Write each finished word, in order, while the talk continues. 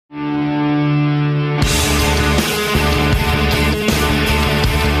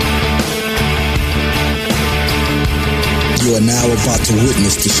are now about to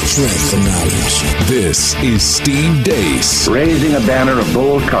witness the strength of knowledge. This is Steve Deace. Raising a banner of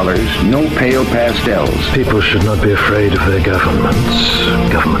bold colors, no pale pastels. People should not be afraid of their governments.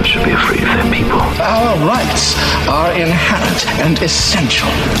 Governments should be afraid of their people. Our rights are inherent and essential,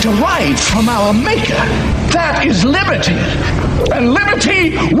 derived from our Maker. That is liberty. And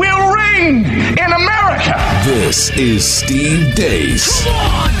liberty will reign in America. This is Steve Deace.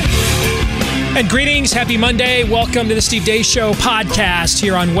 And greetings, happy Monday. Welcome to the Steve Deace Show podcast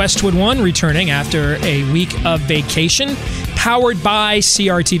here on Westwood One, returning after a week of vacation, powered by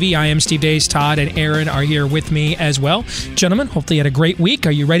CRTV. I am Steve Deace. Todd and Aaron are here with me as well. Gentlemen, hopefully you had a great week.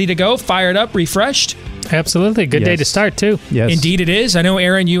 Are you ready to go? Fired up, refreshed? Absolutely. Good day to start, too. Yes. Indeed it is. I know,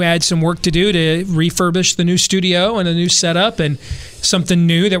 Aaron, you had some work to do to refurbish the new studio and a new setup and something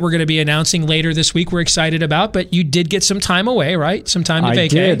new that we're going to be announcing later this week we're excited about, but you did get some time away, right? Some time to vacay. I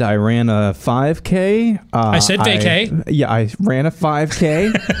did. I ran a 5K. I said vacay. I ran a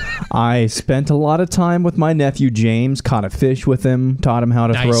 5K. I spent a lot of time with my nephew, James, caught a fish with him, taught him how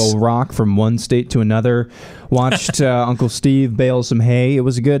to throw a rock from one state to another, watched Uncle Steve bale some hay. It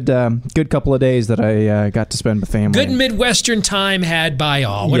was a good couple of days that I got to spend with family. Good Midwestern time had by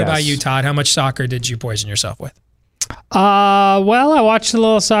all. What about you, Todd? How much soccer did you poison yourself with? Well, I watched a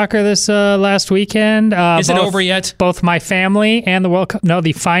little soccer this last weekend. Is it over yet? Both my family and the World Cup. No,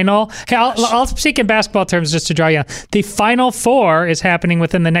 the final. Okay, I'll speak in basketball terms just to draw you on. The Final Four is happening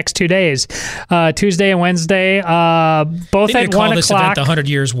within the next 2 days, Tuesday and Wednesday. Both at 1 o'clock. This event the 100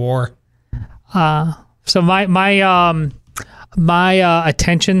 Years War. So my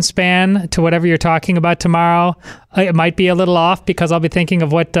attention span to whatever you're talking about tomorrow, it might be a little off because I'll be thinking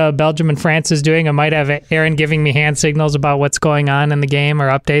of what Belgium and France is doing. I might have Aaron giving me hand signals about what's going on in the game or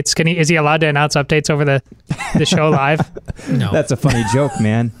updates. Is he allowed to announce updates over the show live? No. That's a funny joke,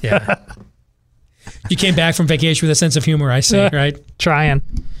 man. Yeah. You came back from vacation with a sense of humor, I see, right? Trying.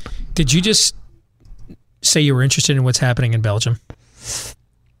 Did you just say you were interested in what's happening in Belgium?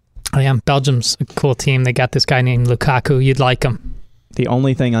 I am. Belgium's a cool team. They got this guy named Lukaku. You'd like him. The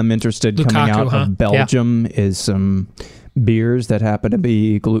only thing I'm interested coming out of Belgium is some beers that happen to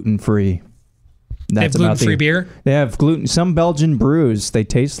be gluten-free. They have gluten-free beer? They have gluten. Some Belgian brews, they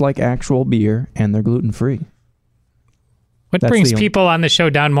taste like actual beer, and they're gluten-free. What brings people on the show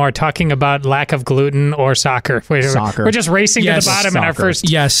down more, talking about lack of gluten or soccer? Soccer. We're just racing to the bottom in our first...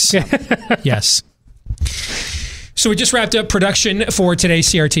 Yes. Yes. So we just wrapped up production for today's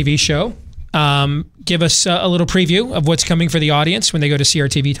CRTV show. Give us a little preview of what's coming for the audience when they go to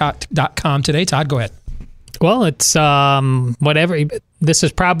crtv.com today. Todd, go ahead. Well, it's whatever. This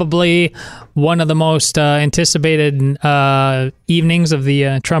is probably one of the most anticipated evenings of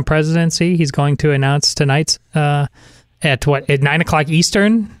the Trump presidency. He's going to announce tonight at 9 o'clock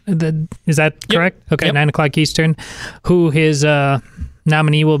Eastern. Is that correct? Yep. Okay, yep. 9 o'clock Eastern. Who his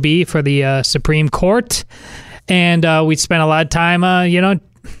nominee will be for the Supreme Court. And we spent a lot of time,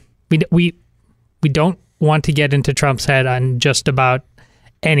 we don't want to get into Trump's head on just about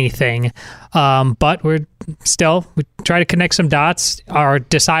anything, but we try to connect some dots or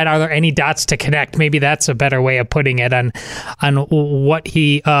decide, are there any dots to connect? Maybe that's a better way of putting it on what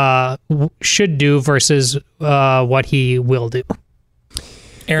he should do versus what he will do.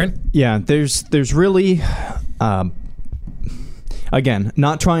 Aaron? Yeah, there's really... Again,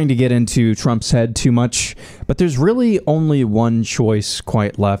 not trying to get into Trump's head too much, but there's really only one choice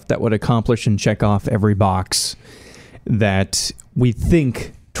quite left that would accomplish and check off every box that we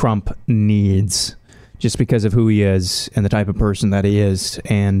think Trump needs just because of who he is and the type of person that he is.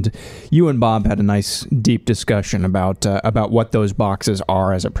 And you and Bob had a nice, deep discussion about what those boxes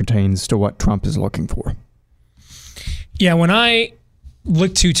are as it pertains to what Trump is looking for. Yeah, when I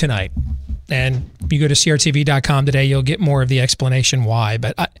look to tonight, and you go to crtv.com today, you'll get more of the explanation why.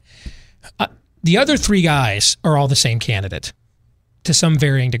 But the other three guys are all the same candidate to some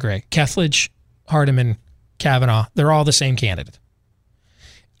varying degree. Kethledge, Hardiman, Kavanaugh, they're all the same candidate.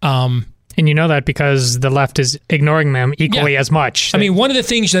 And you know that because the left is ignoring them equally as much. I mean, one of the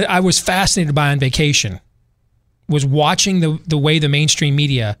things that I was fascinated by on vacation was watching the way the mainstream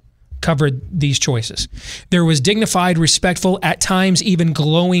media covered these choices. There was dignified, respectful, at times even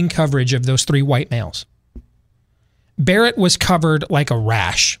glowing coverage of those three white males. Barrett was covered like a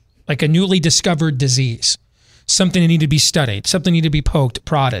rash, like a newly discovered disease, something that needed to be studied, something needed to be poked,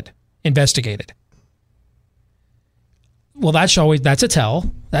 prodded, investigated. Well, that's a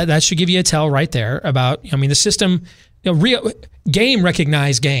tell. That should give you a tell right there about, the system, real game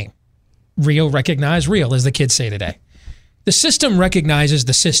recognize game. Real recognize real, as the kids say today. The system recognizes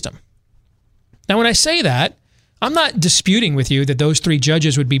the system. Now, when I say that, I'm not disputing with you that those three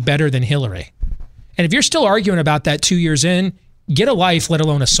judges would be better than Hillary. And if you're still arguing about that 2 years in, get a life, let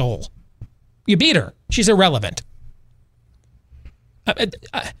alone a soul. You beat her. She's irrelevant.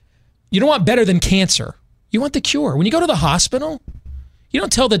 You don't want better than cancer. You want the cure. When you go to the hospital, you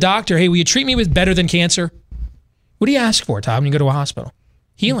don't tell the doctor, hey, will you treat me with better than cancer? What do you ask for, Todd, when you go to a hospital?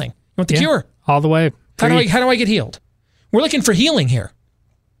 Healing. You want the cure. All the way. How do I get healed? We're looking for healing here.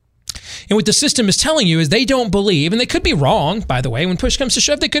 And what the system is telling you is they don't believe, and they could be wrong, by the way. When push comes to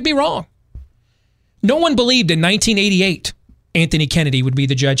shove, they could be wrong. No one believed in 1988 Anthony Kennedy would be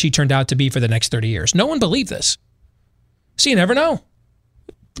the judge he turned out to be for the next 30 years. No one believed this. So you never know.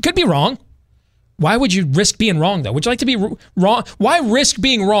 Could be wrong. Why would you risk being wrong, though? Would you like to be wrong? Why risk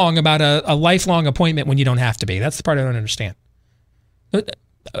being wrong about a lifelong appointment when you don't have to be? That's the part I don't understand.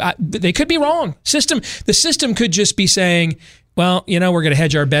 They could be wrong. The system could just be saying, well, we're going to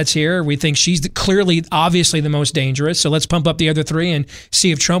hedge our bets here. We think she's clearly, obviously the most dangerous. So let's pump up the other three and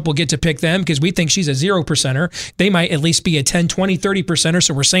see if Trump will get to pick them because we think she's a 0%er. They might at least be a 10, 20, 30%er.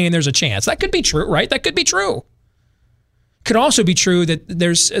 So we're saying there's a chance. That could be true, right? That could be true. Could also be true that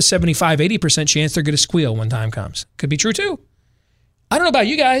there's a 75, 80% chance they're going to squeal when time comes. Could be true too. I don't know about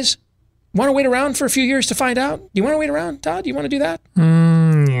you guys. Want to wait around for a few years to find out? Do you want to wait around, Todd? Do you want to do that?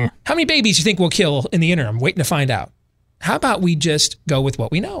 Yeah. How many babies do you think we'll kill in the interim waiting to find out? How about we just go with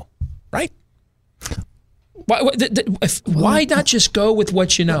what we know, right? Why not just go with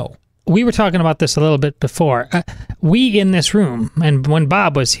what you know? We were talking about this a little bit before. We in this room, and when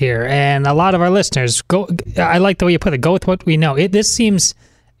Bob was here, and a lot of our listeners, I like the way you put it, go with what we know. This seems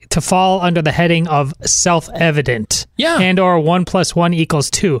to fall under the heading of self-evident, and or 1 + 1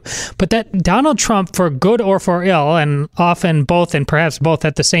 = 2. But that Donald Trump, for good or for ill, and often both and perhaps both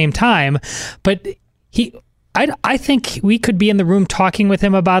at the same time, but I think we could be in the room talking with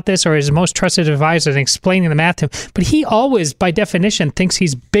him about this, or his most trusted advisor, and explaining the math to him. But he always, by definition, thinks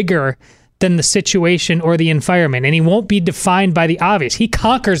he's bigger than the situation or the environment, and he won't be defined by the obvious. He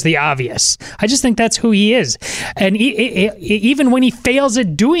conquers the obvious. I just think that's who he is. And even when he fails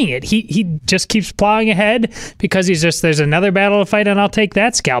at doing it, he just keeps plowing ahead because there's another battle to fight, and I'll take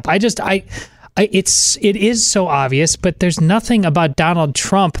that scalp. It is so obvious, but there's nothing about Donald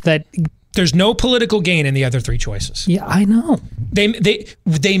Trump that. There's no political gain in the other three choices. Yeah, I know.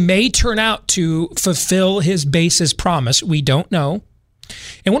 They may turn out to fulfill his base's promise. We don't know.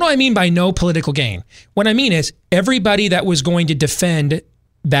 And what do I mean by no political gain? What I mean is everybody that was going to defend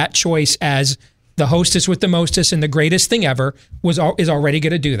that choice as the hostess with the mostest and the greatest thing ever is already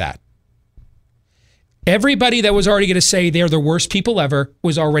going to do that. Everybody that was already going to say they're the worst people ever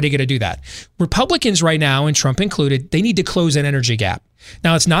was already going to do that. Republicans right now, and Trump included, they need to close an energy gap.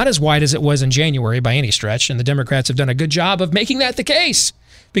 Now, it's not as wide as it was in January by any stretch, and the Democrats have done a good job of making that the case.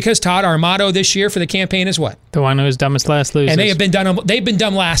 Because, Todd, our motto this year for the campaign is what? The one who is dumbest last loses. And they've been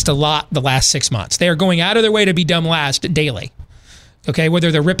dumb last a lot the last 6 months. They are going out of their way to be dumb last daily. Okay,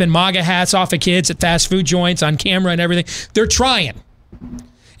 whether they're ripping MAGA hats off of kids at fast food joints on camera and everything, they're trying.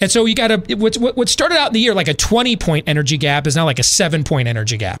 And so you got to, what started out in the year like a 20-point energy gap is now like a 7-point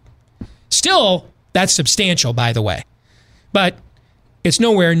energy gap. Still, that's substantial, by the way. But it's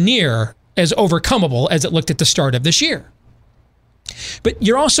nowhere near as overcomable as it looked at the start of this year. But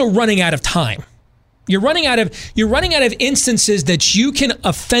you're also running out of time. You're running out of instances that you can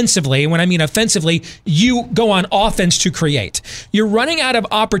offensively, and when I mean offensively, you go on offense to create. You're running out of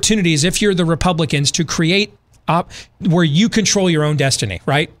opportunities if you're the Republicans to create where you control your own destiny,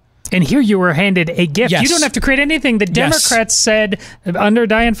 right? And here you were handed a gift. Yes. You don't have to create anything. The Democrats said under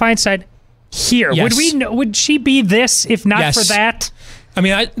Dianne Feinstein, here, yes. would she be this if not yes. for that? I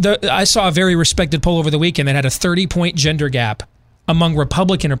mean, I saw a very respected poll over the weekend that had a 30-point gender gap among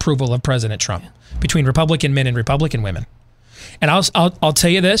Republican approval of President Trump between Republican men and Republican women. And I'll tell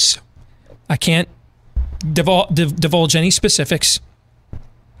you this, I can't divulge any specifics.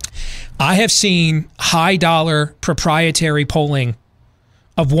 I have seen high-dollar proprietary polling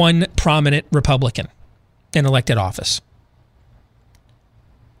of one prominent Republican in elected office.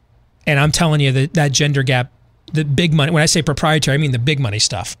 And I'm telling you that gender gap, the big money, when I say proprietary, I mean the big money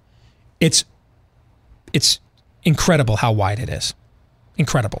stuff. It's incredible how wide it is.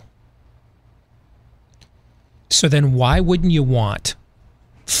 Incredible. So then why wouldn't you want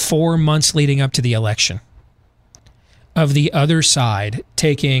 4 months leading up to the election of the other side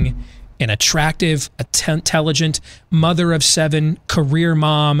taking an attractive, intelligent mother of 7, career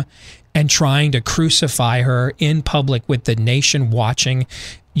mom, and trying to crucify her in public with the nation watching?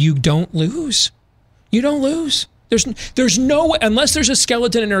 You don't lose. You don't lose. There's no, unless there's a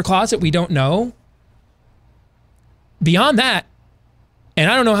skeleton in her closet we don't know. Beyond that, and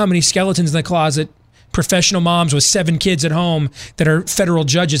I don't know how many skeletons in the closet professional moms with 7 kids at home that are federal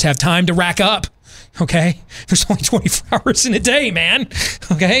judges have time to rack up. Okay? There's only 24 hours in a day, man.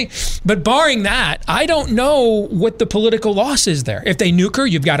 Okay? But barring that, I don't know what the political loss is there. If they nuke her,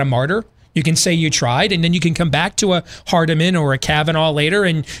 you've got a martyr. You can say you tried, and then you can come back to a Hardiman or a Kavanaugh later,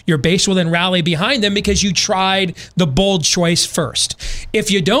 and your base will then rally behind them because you tried the bold choice first. If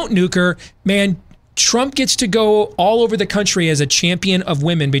you don't nuke her, man, Trump gets to go all over the country as a champion of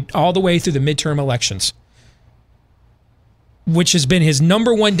women all the way through the midterm elections, which has been his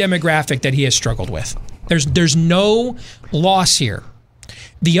number one demographic that he has struggled with. There's no loss here.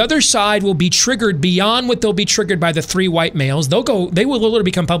 The other side will be triggered beyond what they'll be triggered by the 3 white males. They will literally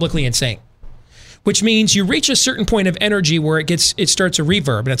become publicly insane, which means you reach a certain point of energy where it starts a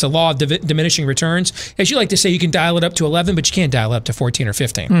reverb, and it's a law of diminishing returns. As you like to say, you can dial it up to 11, but you can't dial it up to 14 or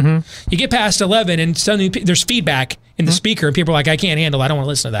 15. Mm-hmm. You get past 11, and suddenly there's feedback in the speaker, and people are like, I can't handle it. I don't want to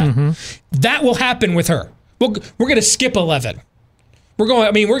listen to that. Mm-hmm. That will happen with her. We're going to skip 11. We're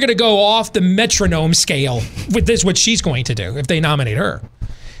going to go off the metronome scale with this, what she's going to do if they nominate her,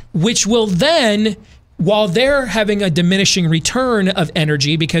 which will then, while they're having a diminishing return of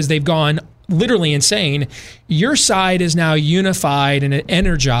energy because they've gone literally insane, your side is now unified and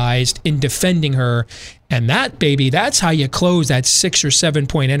energized in defending her. And that, baby, that's how you close that 6 or 7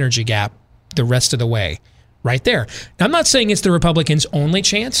 point energy gap the rest of the way right there. Now, I'm not saying it's the Republicans' only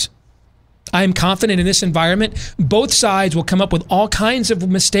chance. I am confident in this environment, both sides will come up with all kinds of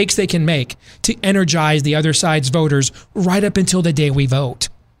mistakes they can make to energize the other side's voters right up until the day we vote.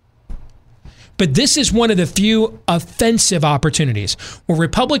 But this is one of the few offensive opportunities where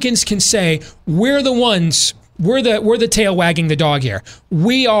Republicans can say, we're the ones, we're the tail wagging the dog here.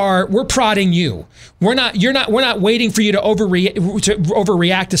 We're prodding you. We're not waiting for you to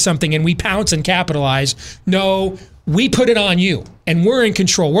overreact to something and we pounce and capitalize. No, we put it on you and we're in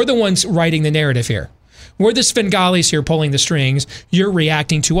control. We're the ones writing the narrative here. We're the Svengalis here pulling the strings. You're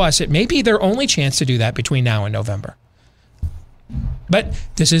reacting to us. It may be their only chance to do that between now and November. But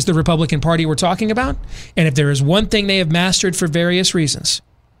this is the Republican Party we're talking about. And if there is one thing they have mastered for various reasons,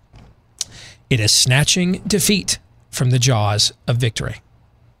 it is snatching defeat from the jaws of victory.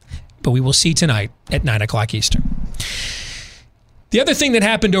 But we will see tonight at 9 o'clock Eastern. The other thing that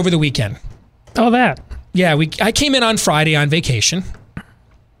happened over the weekend. Oh, that. Yeah, I came in on Friday on vacation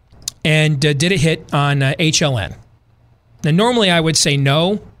and did a hit on HLN. Now, normally I would say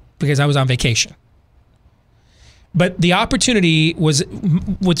no because I was on vacation. But the opportunity was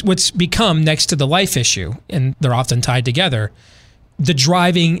what's become, next to the life issue, and they're often tied together,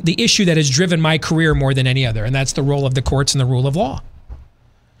 the issue that has driven my career more than any other, and that's the role of the courts and the rule of law.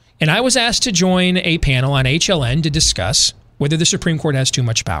 And I was asked to join a panel on HLN to discuss whether the Supreme Court has too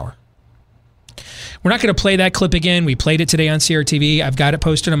much power. We're not going to play that clip again. We played it today on CRTV. I've got it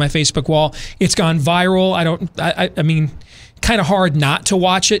posted on my Facebook wall. It's gone viral. I mean, kind of hard not to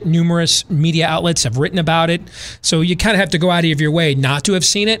watch it. Numerous media outlets have written about it. So you kind of have to go out of your way not to have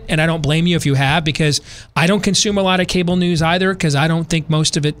seen it. And I don't blame you if you have, because I don't consume a lot of cable news either, because I don't think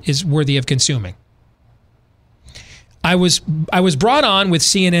most of it is worthy of consuming. I was brought on with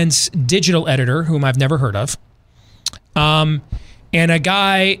CNN's digital editor, whom I've never heard of. And a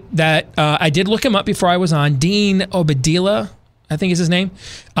guy that I did look him up before I was on, Dean Obadilla, I think is his name.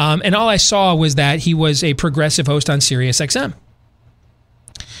 And all I saw was that he was a progressive host on SiriusXM.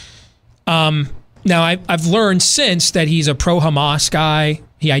 Now, I've learned since that he's a pro-Hamas guy.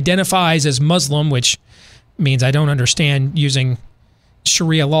 He identifies as Muslim, which means I don't understand using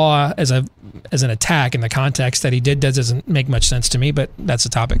Sharia law as an attack in the context that he did. That doesn't make much sense to me, but that's a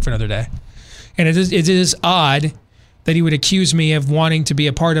topic for another day. And it is odd that he would accuse me of wanting to be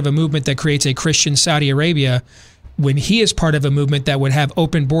a part of a movement that creates a Christian Saudi Arabia when he is part of a movement that would have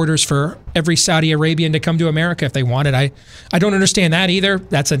open borders for every Saudi Arabian to come to America if they wanted. I don't understand that either.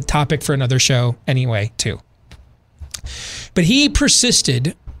 That's a topic for another show anyway, too. But he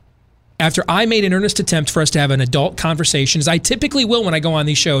persisted after I made an earnest attempt for us to have an adult conversation, as I typically will when I go on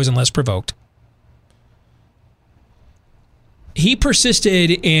these shows unless provoked. He persisted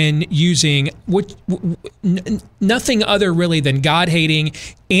in using nothing other really than God-hating,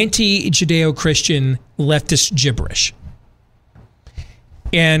 anti-Judeo-Christian leftist gibberish.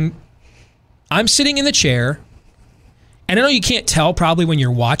 And I'm sitting in the chair, and I know you can't tell probably when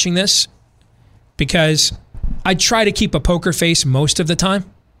you're watching this, because I try to keep a poker face most of the time.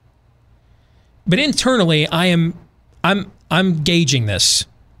 But internally, I'm gauging this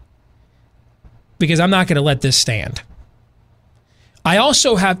because I'm not going to let this stand. I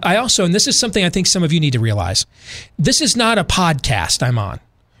also, and this is something I think some of you need to realize, this is not a podcast I'm on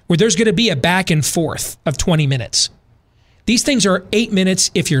where there's going to be a back and forth of 20 minutes. These things are 8 minutes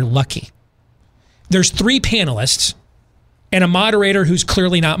if you're lucky. there's 3 panelists and a moderator who's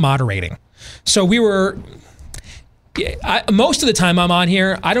clearly not moderating. So most of the time I'm on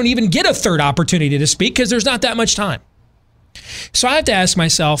here, I don't even get a third opportunity to speak because there's not that much time. So I have to ask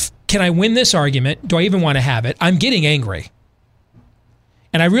myself, can I win this argument? Do I even want to have it? I'm getting angry.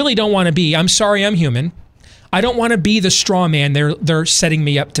 And I really don't want to be. I'm sorry, I'm human. I don't want to be the straw man they're setting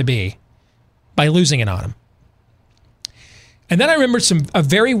me up to be by losing it on them. And then I remember a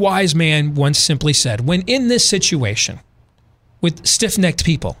very wise man once simply said, when in this situation with stiff-necked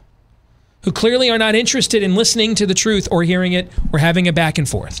people who clearly are not interested in listening to the truth or hearing it or having a back and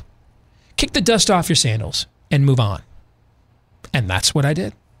forth, kick the dust off your sandals and move on. And that's what I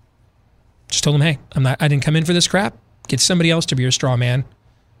did. Just told them, hey, I didn't come in for this crap. Get somebody else to be your straw man.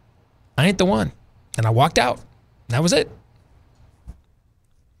 I ain't the one. And I walked out. That was it.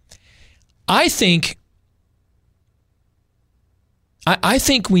 I think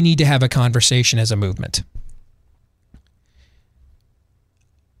we need to have a conversation as a movement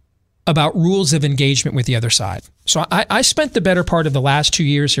about rules of engagement with the other side. So I spent the better part of the last 2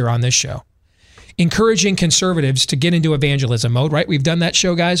 years here on this show encouraging conservatives to get into evangelism mode, right? We've done that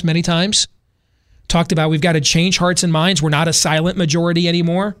show, guys, many times. Talked about we've got to change hearts and minds. We're not a silent majority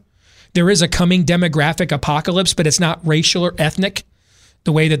anymore. There is a coming demographic apocalypse, but it's not racial or ethnic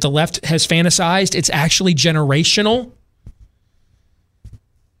the way that the left has fantasized. It's actually generational.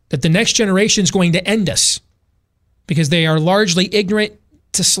 That the next generation is going to end us because they are largely ignorant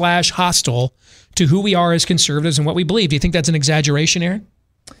to / hostile to who we are as conservatives and what we believe. Do you think that's an exaggeration, Aaron?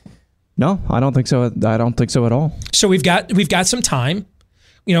 No, I don't think so. I don't think so at all. So we've got some time,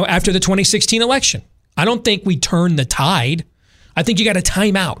 after the 2016 election. I don't think we turn the tide. I think you got to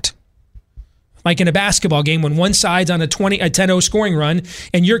time out. Like in a basketball game when one side's on a 10-0 scoring run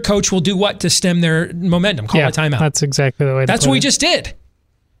and your coach will do what to stem their momentum? Call a timeout. That's exactly the way to That's what we just did.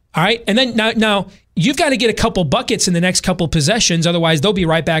 All right. And then now you've got to get a couple buckets in the next couple possessions. Otherwise, they'll be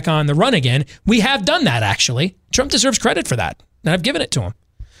right back on the run again. We have done that, actually. Trump deserves credit for that. And I've given it to him.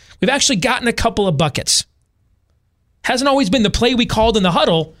 We've actually gotten a couple of buckets. Hasn't always been the play we called in the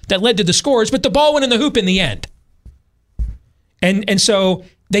huddle that led to the scores, but the ball went in the hoop in the end. And so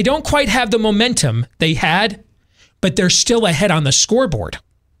they don't quite have the momentum they had, but they're still ahead on the scoreboard.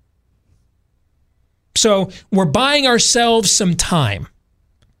 So we're buying ourselves some time.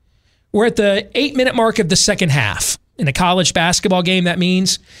 We're at the 8-minute mark of the second half. In a college basketball game, that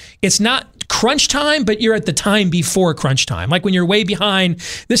means it's not crunch time, but you're at the time before crunch time. Like when you're way behind,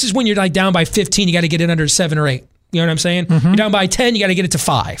 this is when you're like down by 15, you got to get it under 7 or 8. You know what I'm saying? Mm-hmm. You're down by 10, you got to get it to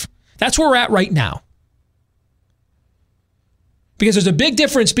 5. That's where we're at right now. Because there's a big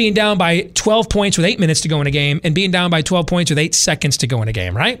difference being down by 12 points with 8 minutes to go in a game and being down by 12 points with 8 seconds to go in a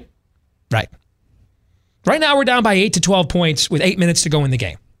game, right? Right. Right now we're down by 8 to 12 points with 8 minutes to go in the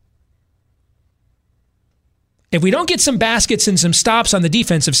game. If we don't get some baskets and some stops on the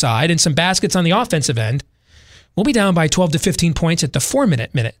defensive side and some baskets on the offensive end, we'll be down by 12 to 15 points at the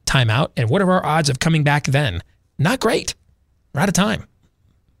 4-minute timeout. And what are our odds of coming back then? Not great. We're out of time.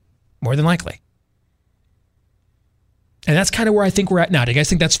 More than likely. And that's kind of where I think we're at now. Do you guys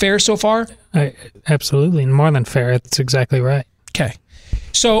think that's fair so far? Absolutely. More than fair. That's exactly right. Okay.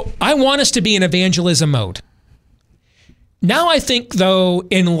 So I want us to be in evangelism mode. Now I think, though,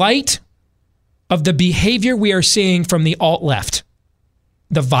 in light of the behavior we are seeing from the alt-left,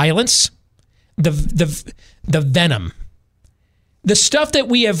 the violence, the venom, the stuff that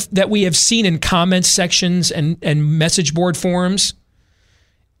we have seen in comment sections and message board forums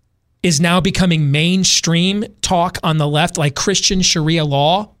is now becoming mainstream talk on the left, like Christian Sharia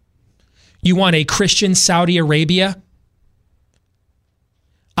law. You want a Christian Saudi Arabia?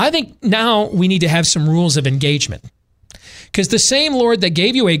 I think now we need to have some rules of engagement. Because the same Lord that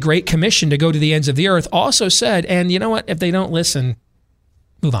gave you a great commission to go to the ends of the earth also said, and you know what? If they don't listen,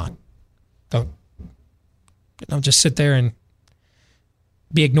 move on. Don't just sit there and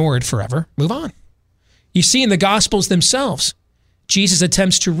be ignored forever. Move on. You see in the Gospels themselves, Jesus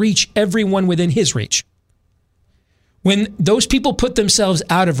attempts to reach everyone within his reach. When those people put themselves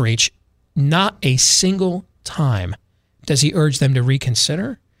out of reach, not a single time does he urge them to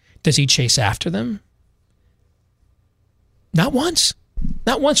reconsider. Does he chase after them? Not once.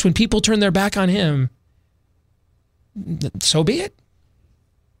 Not once. When people turn their back on him, so be it.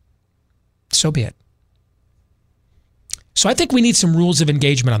 So be it. So I think we need some rules of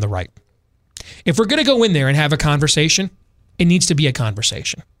engagement on the right. If we're going to go in there and have a conversation, it needs to be a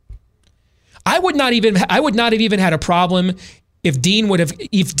conversation. I would not have even had a problem if Dean would have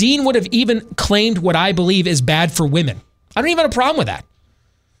even claimed what I believe is bad for women. I don't even have a problem with that.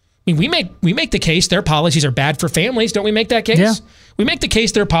 I mean, we make the case their policies are bad for families. Don't we make that case? Yeah. We make the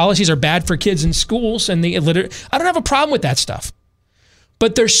case their policies are bad for kids in schools and the illiterate. I don't have a problem with that stuff.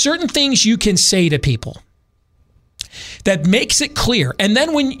 But there's certain things you can say to people that makes it clear. And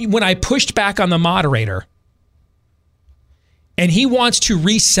then when I pushed back on the moderator and he wants to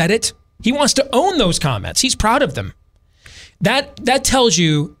reset it, he wants to own those comments. He's proud of them. That tells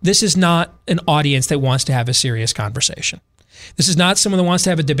you this is not an audience that wants to have a serious conversation. This is not someone that wants to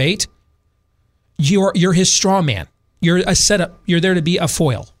have a debate. You're his straw man. You're a setup. You're there to be a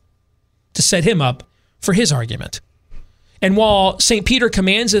foil, to set him up for his argument. And while St. Peter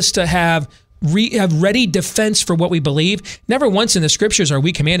commands us to have ready defense for what we believe, never once in the scriptures are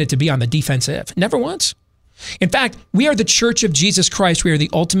we commanded to be on the defensive. Never once. In fact, we are the church of Jesus Christ. We are the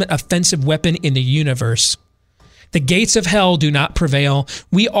ultimate offensive weapon in the universe. The gates of hell do not prevail.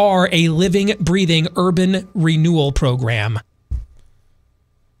 We are a living, breathing, urban renewal program.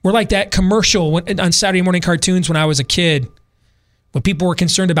 We're like that commercial on Saturday morning cartoons when I was a kid, when people were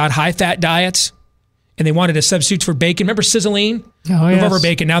concerned about high-fat diets and they wanted a substitute for bacon. Remember Sizzling? Oh, Move yes. over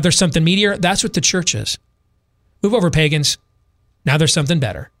bacon. Now there's something meatier. That's what the church is. Move over pagans. Now there's something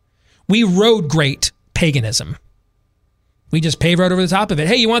better. We road great paganism. We just pave right over the top of it.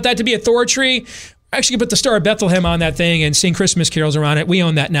 Hey, you want that to be a Thor tree? Actually, put the Star of Bethlehem on that thing and sing Christmas carols around it. We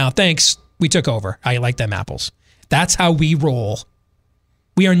own that now. Thanks. We took over. How you like them apples? That's how we roll.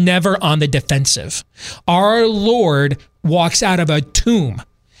 We are never on the defensive. Our Lord walks out of a tomb,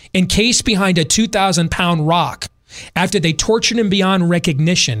 encased behind a 2,000-pound rock, after they tortured him beyond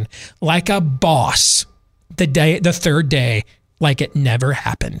recognition, like a boss, the third day, like it never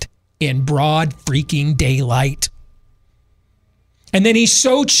happened, in broad freaking daylight. And then he's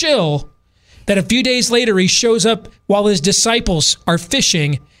so chill that a few days later he shows up while his disciples are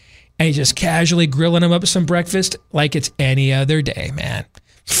fishing, and he's just casually grilling them up some breakfast like it's any other day, man.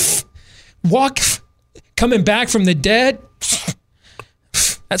 Coming back from the dead,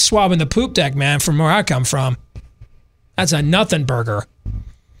 that's swabbing the poop deck, man, from where I come from. That's a nothing burger.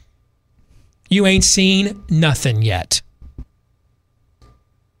 You ain't seen nothing yet.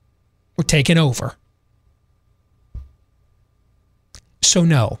 We're taking over. So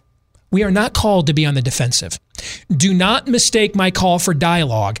no, we are not called to be on the defensive. Do not mistake my call for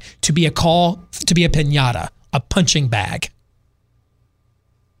dialogue to be a call to be a piñata, a punching bag.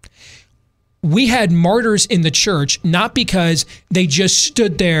 We had martyrs in the church, not because they just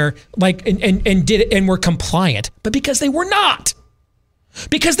stood there like and did it and were compliant, but because they were not.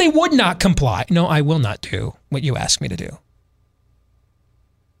 Because they would not comply. No, I will not do what you ask me to do.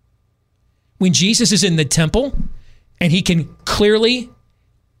 When Jesus is in the temple and he can clearly,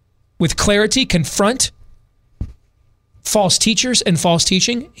 with clarity, confront false teachers and false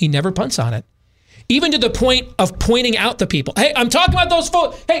teaching, he never punts on it. Even to the point of pointing out the people. Hey, I'm talking about those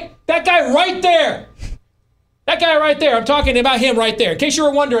folks. Hey, that guy right there. That guy right there. I'm talking about him right there. In case you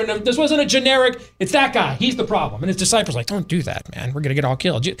were wondering, this wasn't a generic, it's that guy. He's the problem. And his disciples are like, don't do that, man. We're going to get all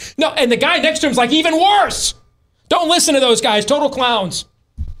killed. No, and the guy next to him's like, even worse. Don't listen to those guys. Total clowns.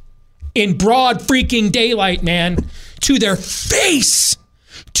 In broad freaking daylight, man. To their face.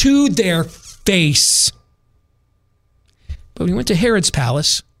 To their face. But when he went to Herod's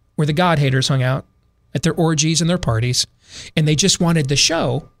palace, where the God-haters hung out, at their orgies and their parties, and they just wanted the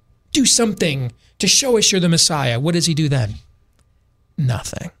show, do something to show us you're the Messiah. What does he do then?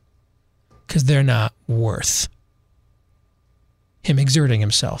 Nothing. Because they're not worth him exerting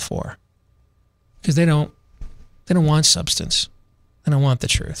himself for. Because they don't want substance. They don't want the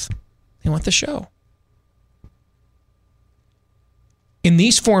truth. They want the show. In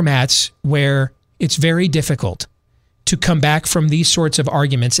these formats where it's very difficult to come back from these sorts of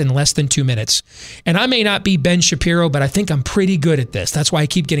arguments in less than 2 minutes. And I may not be Ben Shapiro, but I think I'm pretty good at this. That's why I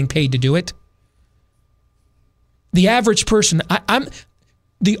keep getting paid to do it. The average person,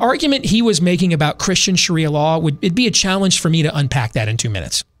 the argument he was making about Christian Sharia law, it'd be a challenge for me to unpack that in 2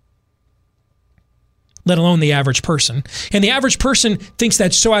 minutes. Let alone the average person. And the average person thinks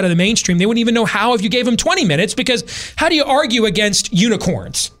that's so out of the mainstream, they wouldn't even know how if you gave them 20 minutes, because how do you argue against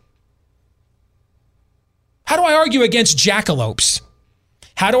unicorns? How do I argue against jackalopes?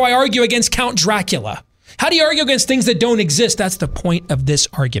 How do I argue against Count Dracula? How do you argue against things that don't exist? That's the point of this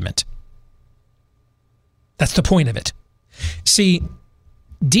argument. That's the point of it. See,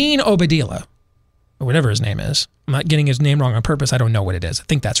 Dean Obadiah, or whatever his name is, I'm not getting his name wrong on purpose. I don't know what it is. I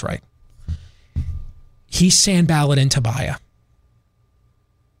think that's right. He's Sanballat and Tobiah.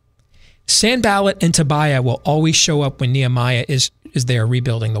 Sanballat and Tobiah will always show up when Nehemiah is there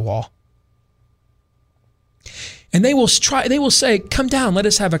rebuilding the wall. And they will say, come down, let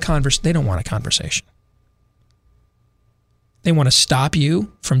us have a conversation. They don't want a conversation. They want to stop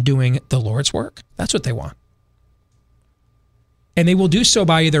you from doing the Lord's work. That's what they want. And they will do so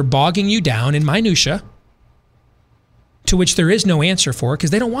by either bogging you down in minutia, to which there is no answer for,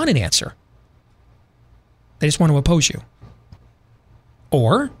 because they don't want an answer. They just want to oppose you.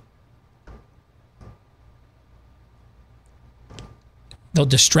 Or they'll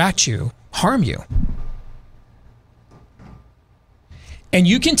distract you, harm you. And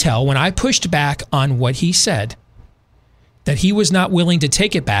you can tell when I pushed back on what he said, that he was not willing to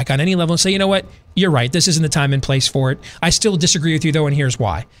take it back on any level and say, you know what, you're right, this isn't the time and place for it. I still disagree with you though, and here's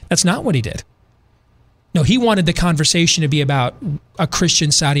why. That's not what he did. No, he wanted the conversation to be about a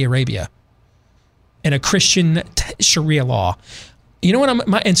Christian Saudi Arabia and a Christian Sharia law. You know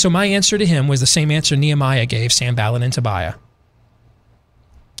what? And so my answer to him was the same answer Nehemiah gave Sanballat and Tobiah.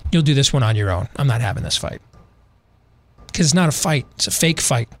 You'll do this one on your own. I'm not having this fight. Because it's not a fight. It's a fake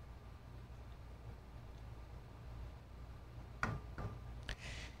fight.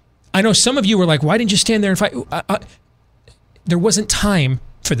 I know some of you were like, why didn't you stand there and fight? There wasn't time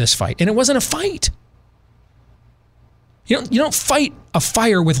for this fight. And it wasn't a fight. You don't fight a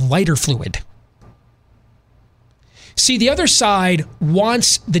fire with lighter fluid. See, the other side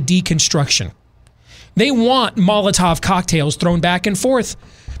wants the deconstruction. They want Molotov cocktails thrown back and forth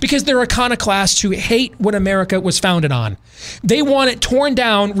because they're iconoclasts who hate what America was founded on. They want it torn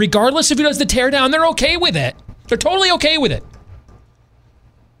down regardless if who does the tear down. They're okay with it. They're totally okay with it.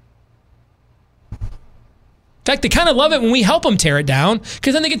 In fact, they kind of love it when we help them tear it down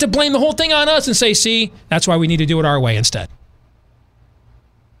because then they get to blame the whole thing on us and say, see, that's why we need to do it our way instead.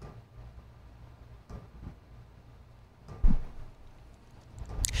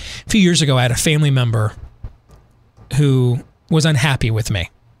 A few years ago, I had a family member who was unhappy with me.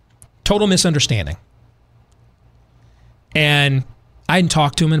 Total misunderstanding. And I hadn't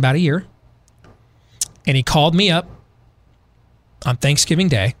talked to him in about a year. And he called me up on Thanksgiving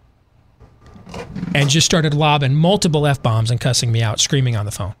Day and just started lobbing multiple F-bombs and cussing me out, screaming on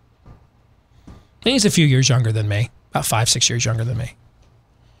the phone. And he's a few years younger than me, about 5-6 years younger than me.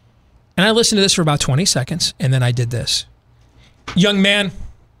 And I listened to this for about 20 seconds, and then I did this. Young man,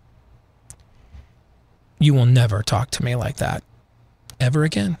 you will never talk to me like that ever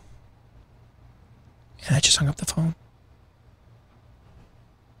again. And I just hung up the phone.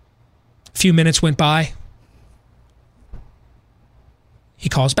 A few minutes went by. He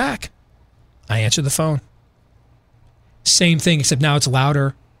calls back. I answer the phone. Same thing, except now it's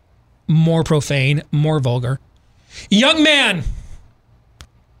louder, more profane, more vulgar. Young man!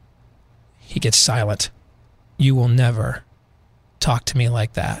 He gets silent. You will never talk to me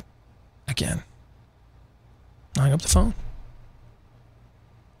like that again. I hung up the phone.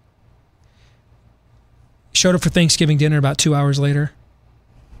 Showed up for Thanksgiving dinner about 2 hours later.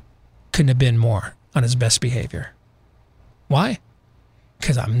 Couldn't have been more on his best behavior. Why?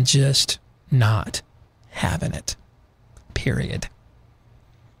 Because I'm just not having it. Period.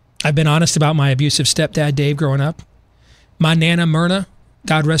 I've been honest about my abusive stepdad, Dave, growing up. My Nana, Myrna,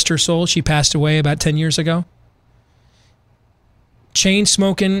 God rest her soul, she passed away about 10 years ago.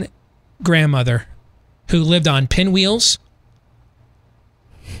 Chain-smoking grandmother who lived on pinwheels.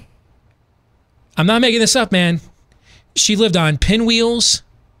 I'm not making this up, man. She lived on pinwheels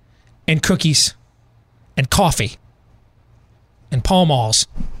and cookies and coffee and Pall Malls.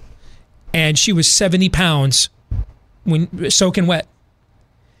 And she was 70 pounds when soaking wet.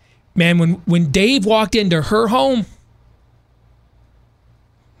 Man, when Dave walked into her home,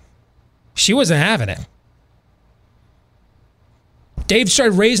 she wasn't having it. Dave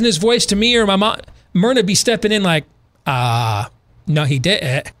started raising his voice to me or my mom. Myrna be stepping in like, no, he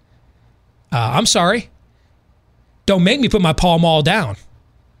didn't. I'm sorry. Don't make me put my Pall Mall down.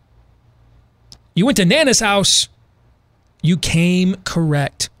 You went to Nana's house. You came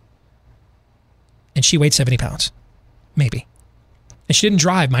correct. And she weighed 70 pounds. Maybe. And she didn't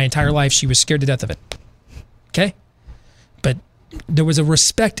drive my entire life. She was scared to death of it. Okay? But there was a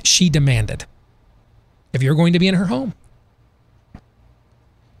respect she demanded if you're going to be in her home.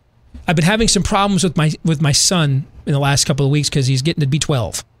 I've been having some problems with my son in the last couple of weeks because he's getting to be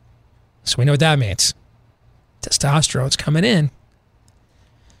 12. So we know what that means. Testosterone's coming in.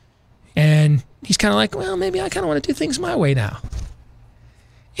 And he's kind of like, well, maybe I kind of want to do things my way now.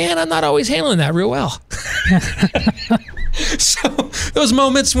 And I'm not always handling that real well. So those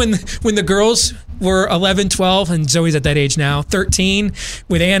moments when the girls were 11, 12, and Zoe's at that age now, 13,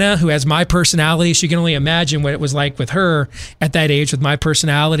 with Anna, who has my personality. She can only imagine what it was like with her at that age with my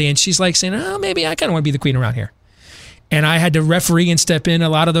personality. And she's like saying, oh, maybe I kind of want to be the queen around here. And I had to referee and step in a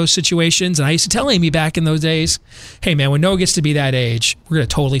lot of those situations. And I used to tell Amy back in those days, hey, man, when Noah gets to be that age, we're going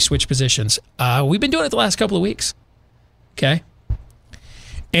to totally switch positions. We've been doing it the last couple of weeks. Okay?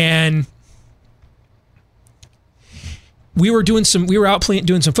 And we were out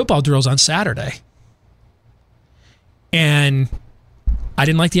doing some football drills on Saturday. And I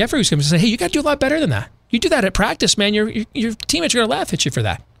didn't like the effort he was going to say, hey, you got to do a lot better than that. You do that at practice, man. Your teammates are going to laugh at you for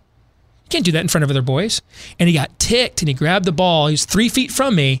that. You can't do that in front of other boys. And he got ticked and he grabbed the ball. He was 3 feet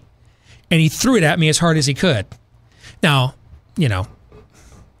from me and he threw it at me as hard as he could. Now,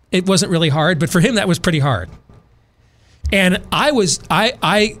 it wasn't really hard, but for him, that was pretty hard. And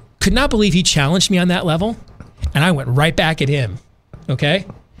I could not believe he challenged me on that level. And I went right back at him. Okay.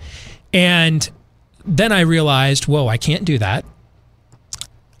 And then I realized, whoa, I can't do that.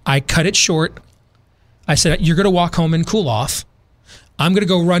 I cut it short. I said, you're going to walk home and cool off. I'm going to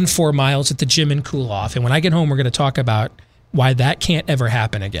go run 4 miles at the gym and cool off. And when I get home, we're going to talk about why that can't ever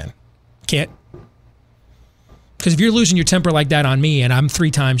happen again. Can't. Because if you're losing your temper like that on me and I'm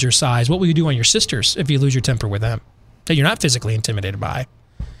 3 times your size, what will you do on your sisters if you lose your temper with them that you're not physically intimidated by?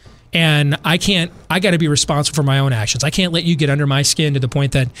 And I got to be responsible for my own actions. I can't let you get under my skin to the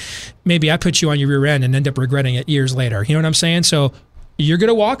point that maybe I put you on your rear end and end up regretting it years later. You know what I'm saying? So you're going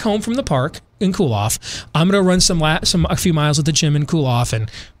to walk home from the park and cool off. I'm going to run a few miles at the gym and cool off,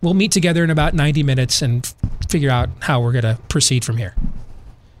 and we'll meet together in about 90 minutes and figure out how we're going to proceed from here.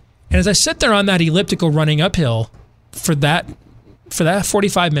 And as I sit there on that elliptical running uphill for that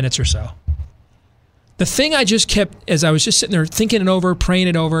 45 minutes or so, the thing I just kept, as I was just sitting there thinking it over, praying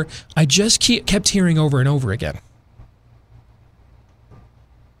it over, I just kept hearing over and over again.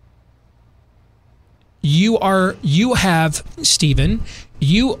 Stephen,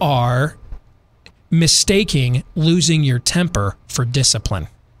 you are mistaking losing your temper for discipline.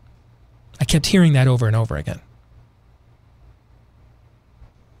 I kept hearing that over and over again.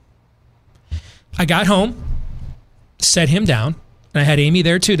 I got home, set him down, and I had Amy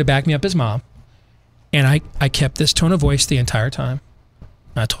there too to back me up as mom. And I kept this tone of voice the entire time.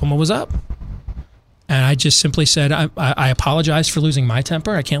 I told him what was up. And I just simply said, I apologize for losing my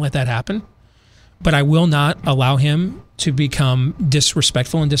temper. I can't let that happen. But I will not allow him to become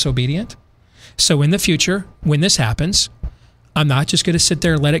disrespectful and disobedient. So in the future, when this happens, I'm not just going to sit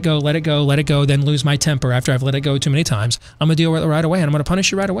there, let it go, then lose my temper after I've let it go too many times. I'm going to deal with it right away, and I'm going to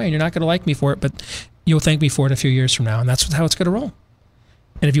punish you right away, and you're not going to like me for it, but you'll thank me for it a few years from now, and that's how it's going to roll.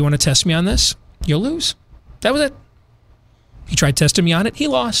 And if you want to test me on this, you'll lose. That was it. He tried testing me on it. He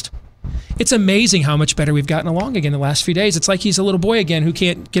lost. It's amazing how much better we've gotten along again the last few days. It's like he's a little boy again who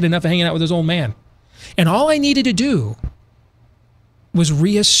can't get enough of hanging out with his old man. And all I needed to do was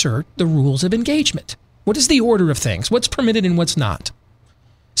reassert the rules of engagement. What is the order of things? What's permitted and what's not?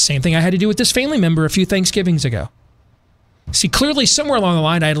 Same thing I had to do with this family member a few Thanksgivings ago. See, clearly somewhere along the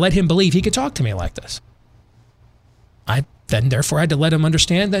line, I had let him believe he could talk to me like this. I then therefore had to let him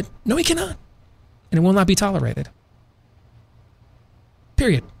understand that, no, he cannot. And it will not be tolerated.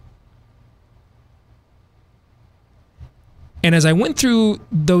 Period. And as I went through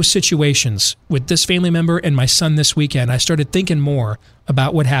those situations with this family member and my son this weekend, I started thinking more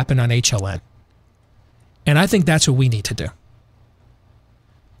about what happened on HLN. And I think that's what we need to do.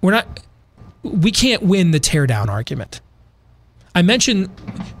 We can't win the teardown argument. I mentioned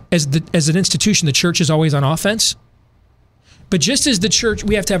as an institution, the church is always on offense. But just as the church,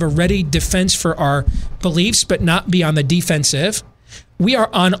 we have to have a ready defense for our beliefs, but not be on the defensive. We are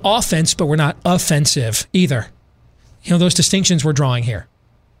on offense, but we're not offensive either. You know, those distinctions we're drawing here.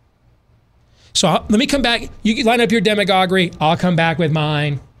 So let me come back. You can line up your demagoguery. I'll come back with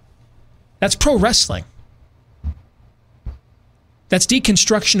mine. That's pro wrestling. That's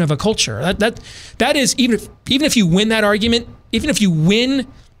deconstruction of a culture. That is, even if you win that argument, even if you win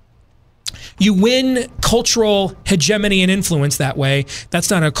cultural hegemony and influence that way, that's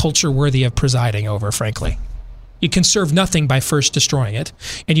not a culture worthy of presiding over, frankly. You can serve nothing by first destroying it,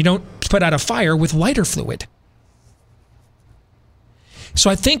 and you don't put out a fire with lighter fluid. So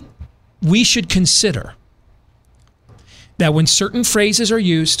I think we should consider that when certain phrases are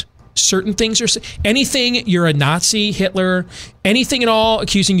used, certain things are, anything, you're a Nazi, Hitler, anything at all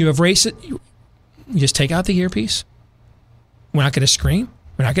accusing you of racism, you just take out the earpiece. We're not going to scream.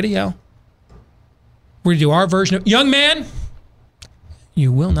 We're not going to yell. We're going to do our version of, young man,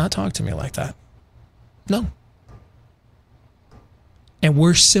 you will not talk to me like that. No. And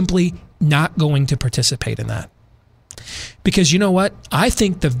we're simply not going to participate in that. Because you know what? I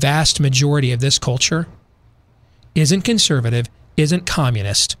think the vast majority of this culture isn't conservative, isn't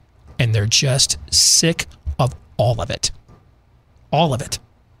communist, and they're just sick of all of it. All of it.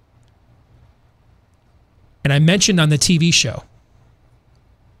 And I mentioned on the TV show,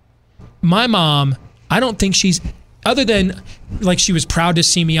 my mom, I don't think she's, other than like she was proud to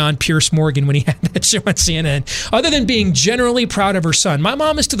see me on Piers Morgan when he had that show on CNN, other than being generally proud of her son, my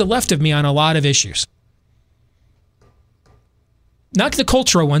mom is to the left of me on a lot of issues. Not the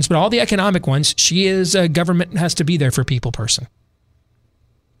cultural ones, but all the economic ones. She is a government has to be there for people person.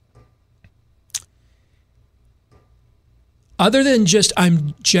 Other than just,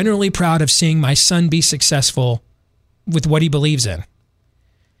 I'm generally proud of seeing my son be successful with what he believes in.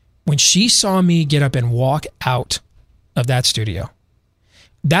 When she saw me get up and walk out of that studio,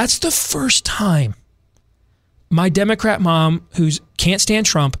 that's the first time my Democrat mom, who can't stand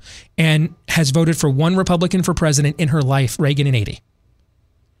Trump and has voted for one Republican for president in her life, Reagan in 80.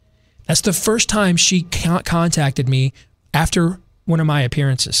 That's the first time she contacted me after one of my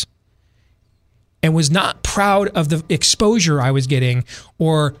appearances and was not proud of the exposure I was getting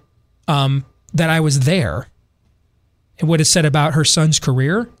or that I was there and what it said about her son's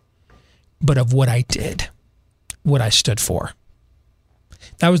career, but of what I did, what I stood for.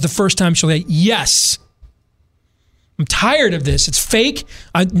 That was the first time she'll say, yes, I'm tired of this. It's fake.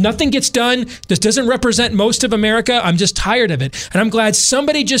 Nothing gets done. This doesn't represent most of America. I'm just tired of it. And I'm glad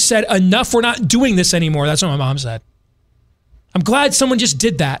somebody just said, enough, we're not doing this anymore. That's what my mom said. I'm glad someone just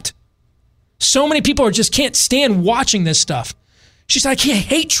did that. So many people just can't stand watching this stuff. She said, I can't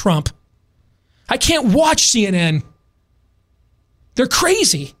hate Trump. I can't watch CNN. They're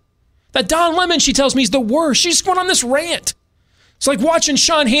crazy. That Don Lemon, she tells me, is the worst. She just went on this rant. It's like watching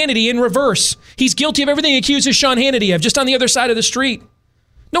Sean Hannity in reverse. He's guilty of everything he accuses Sean Hannity of, just on the other side of the street.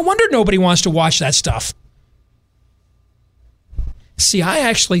 No wonder nobody wants to watch that stuff. See, I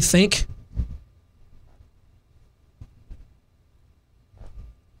actually think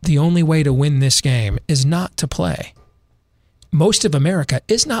the only way to win this game is not to play. Most of America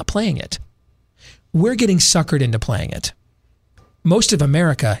is not playing it. We're getting suckered into playing it. Most of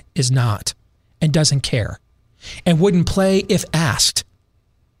America is not and doesn't care and wouldn't play if asked.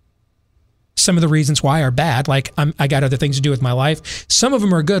 Some of the reasons why are bad, like I got other things to do with my life. Some of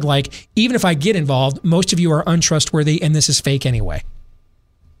them are good, like even if I get involved, most of you are untrustworthy and this is fake anyway.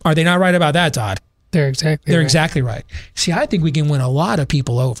 Are they not right about that, Todd? They're exactly right. See, I think we can win a lot of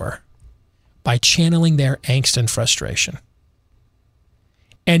people over by channeling their angst and frustration.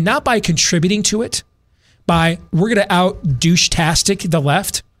 And not by contributing to it, by we're going to out-douche-tastic the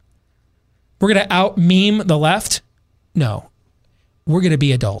left. We're going to out-meme the left. No, we're going to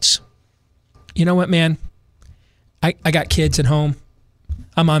be adults. You know what, man? I got kids at home.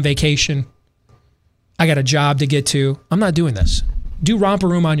 I'm on vacation. I got a job to get to. I'm not doing this. Do Romper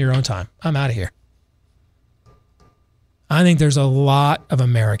Room on your own time. I'm out of here. I think there's a lot of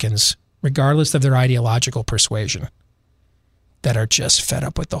Americans, regardless of their ideological persuasion, that are just fed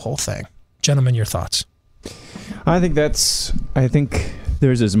up with the whole thing. Gentlemen, your thoughts? I think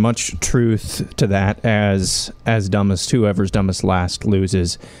there's as much truth to that as whoever's dumbest last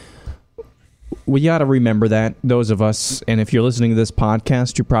loses. We got to remember that, those of us, and if you're listening to this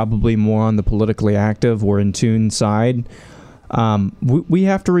podcast, you're probably more on the politically active or in tune side. We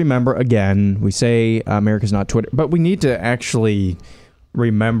have to remember, again, we say America's not Twitter, but we need to actually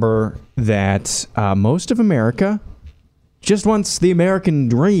remember that most of America just wants the American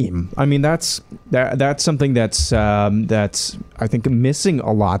dream. I mean, that's something that's I think missing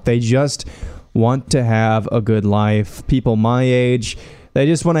a lot. They just want to have a good life. People my age, they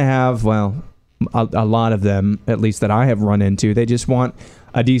just want to have, well, a lot of them, at least that I have run into, they just want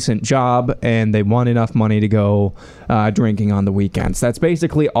a decent job and they want enough money to go drinking on the weekends. That's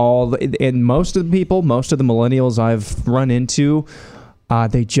basically all. And most of the people, most of the millennials I've run into,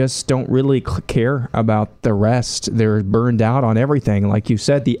 they just don't really care about the rest. They're burned out on everything. Like you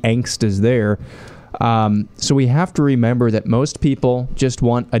said, the angst is there. So we have to remember that most people just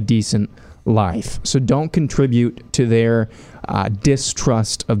want a decent life. So don't contribute to their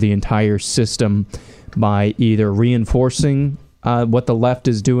distrust of the entire system by either reinforcing what the left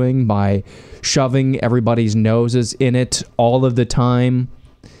is doing, by shoving everybody's noses in it all of the time.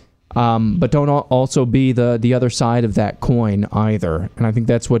 But don't also be the other side of that coin either. And I think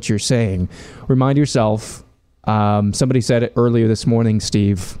that's what you're saying. Remind yourself, somebody said it earlier this morning,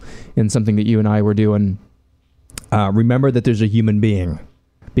 Steve, in something that you and I were doing. Remember that there's a human being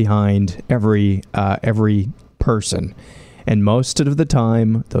behind every person. And most of the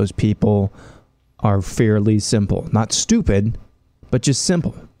time, those people are fairly simple. Not stupid, but just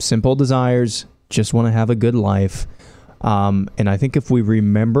simple. Simple desires, just want to have a good life. And I think if we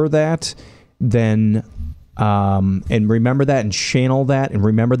remember that, then, and remember that and channel that and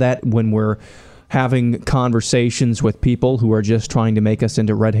remember that when we're having conversations with people who are just trying to make us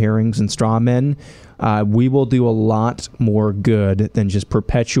into red herrings and straw men, we will do a lot more good than just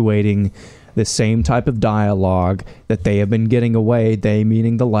perpetuating the same type of dialogue that they have been getting away, they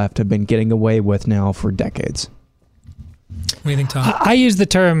meaning the left, have been getting away with now for decades. What do you think, Tom? I use the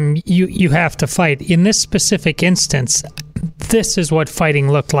term you have to fight. In this specific instance, this is what fighting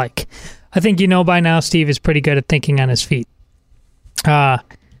looked like. I think you know by now Steve is pretty good at thinking on his feet.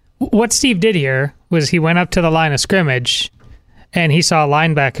 What Steve did here was he went up to the line of scrimmage and he saw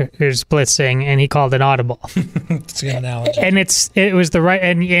linebackers blitzing and he called an audible. That's a good analogy. And it was the right,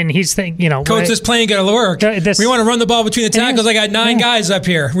 and he's thinking, Coach, this playing got to work. We want to run the ball between the tackles. I got 9 guys up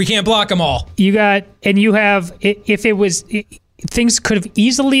here. We can't block them all. Things could have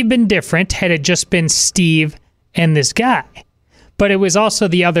easily been different had it just been Steve and this guy. But it was also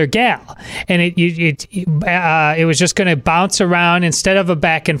the other gal, and it was just going to bounce around instead of a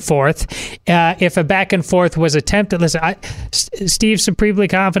back and forth. If a back and forth was attempted, listen, Steve's supremely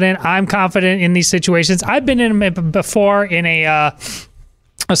confident. I'm confident in these situations. I've been in them before in a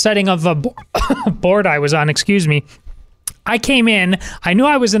setting of a board I was on. Excuse me. I came in. I knew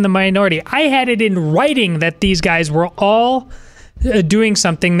I was in the minority. I had it in writing that these guys were all doing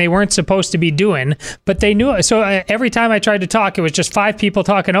something they weren't supposed to be doing, but they knew. So every time I tried to talk, it was just 5 people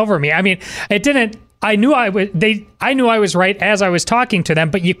talking over me. I mean, it didn't. I knew I was right as I was talking to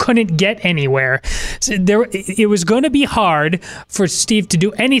them, but you couldn't get anywhere. So it was going to be hard for Steve to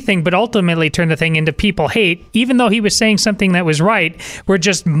do anything but ultimately turn the thing into people hate, even though he was saying something that was right, where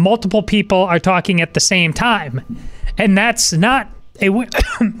just multiple people are talking at the same time. And that's not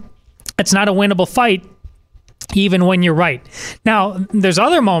it's not a winnable fight, even when you're right. Now, there's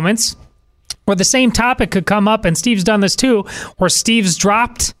other moments where the same topic could come up, and Steve's done this too, where Steve's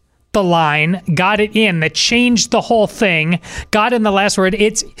dropped the line, got it in, that changed the whole thing, got in the last word.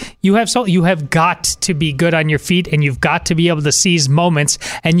 You have got to be good on your feet, and you've got to be able to seize moments,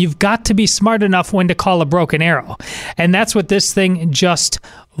 and you've got to be smart enough when to call a broken arrow. And that's what this thing just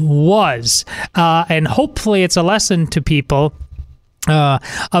was. And hopefully it's a lesson to people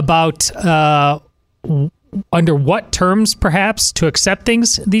about under what terms, perhaps, to accept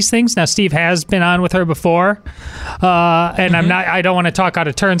these things. Now, Steve has been on with her before, and I don't want to talk out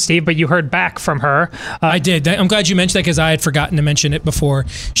of turn, Steve, but you heard back from her. I did. I'm glad you mentioned that because I had forgotten to mention it before.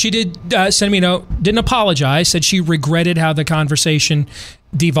 She did send me a note, didn't apologize, said she regretted how the conversation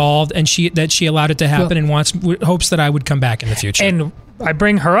devolved and that she allowed it to happen and hopes that I would come back in the future. And I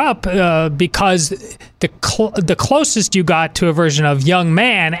bring her up because the closest you got to a version of young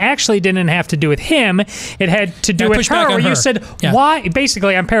man actually didn't have to do with him. It had to do with her, where you said, why?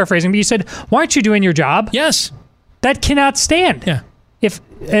 Basically, I'm paraphrasing, but you said, why aren't you doing your job? Yes. That cannot stand. Yeah.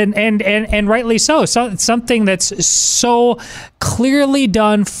 And rightly so. So something that's so clearly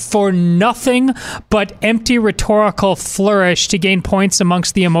done for nothing but empty rhetorical flourish to gain points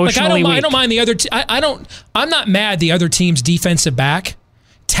amongst the emotionally weak. I don't mind the other. I'm not mad. The other team's defensive back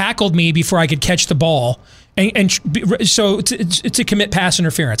tackled me before I could catch the ball, and so to commit pass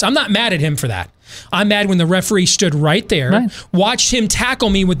interference. I'm not mad at him for that. I'm mad when the referee stood right there, watched him tackle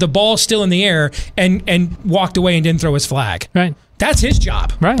me with the ball still in the air, and walked away and didn't throw his flag. Right. That's his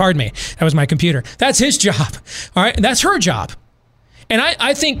job. Right. Pardon me. That was my computer. That's his job. All right. That's her job. And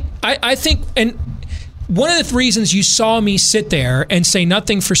I think, and one of the reasons you saw me sit there and say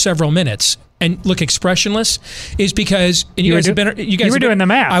nothing for several minutes and look expressionless is because you guys were doing the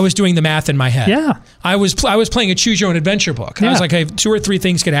math. I was doing the math in my head. Yeah. I was playing a choose your own adventure book. I was like, hey, 2 or 3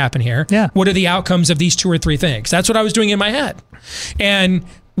 things could happen here. Yeah. What are the outcomes of these 2 or 3 things? That's what I was doing in my head. And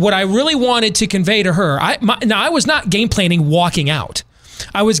what I really wanted to convey to her, I was not game planning walking out.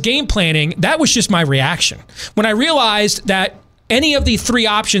 I was game planning. That was just my reaction. When I realized that any of the 3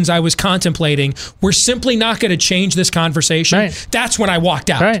 options I was contemplating were simply not going to change this conversation, that's when I walked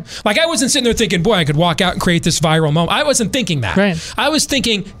out. Right. Like, I wasn't sitting there thinking, boy, I could walk out and create this viral moment. I wasn't thinking that. Right. I was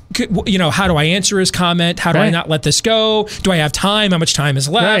thinking, how do I answer his comment? How do I not let this go? Do I have time? How much time is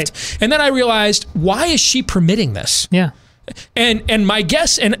left? Right. And then I realized, why is she permitting this? Yeah. And my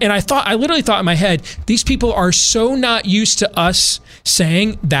guess, and I literally thought in my head, these people are so not used to us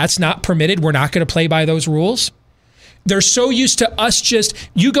saying that's not permitted. We're not going to play by those rules. They're so used to us just,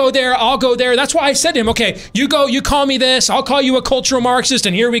 you go there, I'll go there. That's why I said to him, okay, you go, you call me this, I'll call you a cultural Marxist,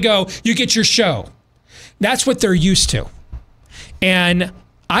 and here we go. You get your show. That's what they're used to. And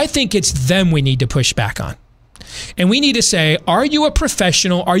I think it's them we need to push back on. And we need to say, are you a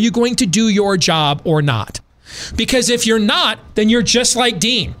professional? Are you going to do your job or not? Because if you're not, then you're just like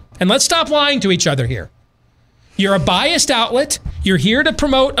Dean. And let's stop lying to each other here. You're a biased outlet. You're here to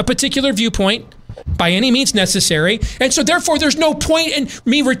promote a particular viewpoint by any means necessary. And so therefore, there's no point in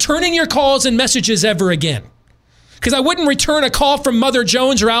me returning your calls and messages ever again. Because I wouldn't return a call from Mother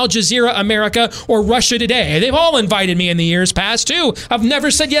Jones or Al Jazeera America or Russia Today. They've all invited me in the years past too. I've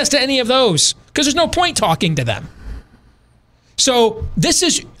never said yes to any of those because there's no point talking to them. So this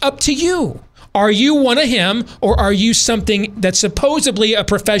is up to you. Are you one of him, or are you something that's supposedly a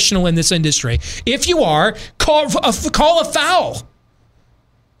professional in this industry? If you are, call a foul.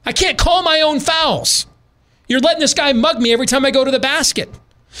 I can't call my own fouls. You're letting this guy mug me every time I go to the basket.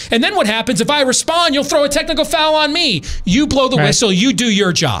 And then what happens? If I respond, you'll throw a technical foul on me. You blow the whistle. You do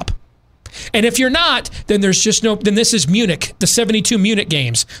your job. And if you're not, then there's just no, then this is Munich, the 72 Munich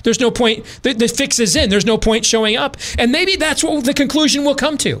games. There's no point, the fix is in. There's no point showing up. And maybe that's what the conclusion will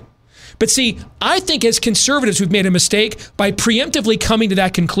come to. But see, I think as conservatives, we've made a mistake by preemptively coming to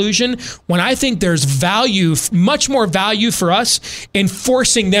that conclusion when I think there's value, much more value for us in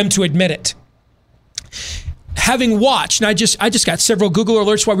forcing them to admit it. Having watched, and I just got several Google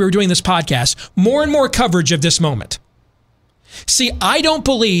alerts while we were doing this podcast, more and more coverage of this moment. See, I don't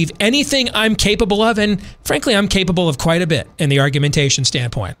believe anything I'm capable of, and frankly, I'm capable of quite a bit in the argumentation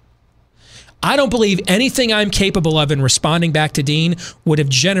standpoint. I don't believe anything I'm capable of in responding back to Dean would have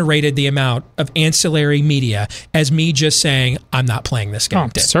generated the amount of ancillary media as me just saying, I'm not playing this game.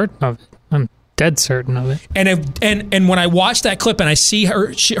 I'm certain of it. I'm dead certain of it. And when I watch that clip and I see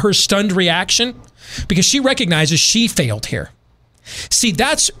her stunned reaction, because she recognizes she failed here. See,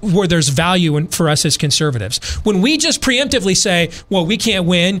 that's where there's value for us as conservatives. When we just preemptively say, well, we can't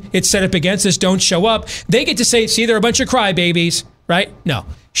win, it's set up against us, don't show up, they get to say, see, they're a bunch of crybabies, right? No.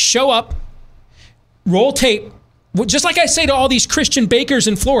 Show up, roll tape, just like I say to all these Christian bakers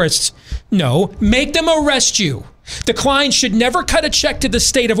and florists, no, make them arrest you. The Klein should never cut a check to the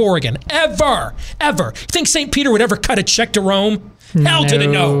state of Oregon, ever, ever. You think St. Peter would ever cut a check to Rome? Hell to the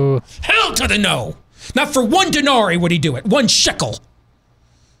no. Hell to the no. Not for 1 denarii would he do it. 1 shekel.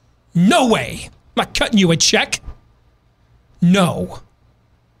 No way. I'm not cutting you a check. No.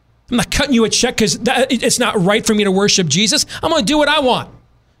 I'm not cutting you a check because it's not right for me to worship Jesus. I'm going to do what I want.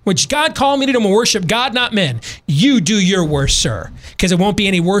 Which God called me to do. I'm going to worship God, not men. You do your worst, sir. Because it won't be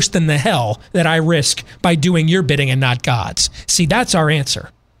any worse than the hell that I risk by doing your bidding and not God's. See, that's our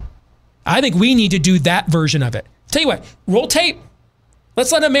answer. I think we need to do that version of it. Tell you what, roll tape.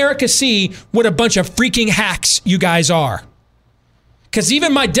 Let's let America see what a bunch of freaking hacks you guys are. Because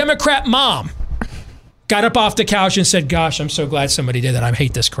even my Democrat mom got up off the couch and said, gosh, I'm so glad somebody did that. I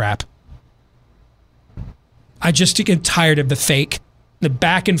hate this crap. I just get tired of the fake, the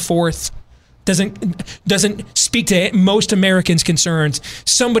back and forth. Doesn't speak to most Americans' concerns.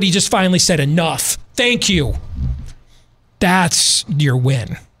 Somebody just finally said enough. Thank you. That's your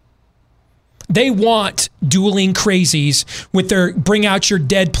win. They want dueling crazies with their bring out your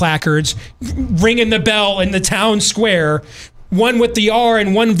dead placards, ringing the bell in the town square, one with the R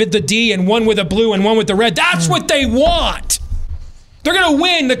and one with the D and one with a blue and one with the red. That's what they want. They're going to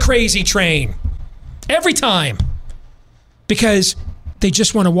win the crazy train every time because they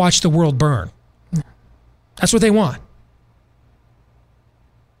just want to watch the world burn. That's what they want.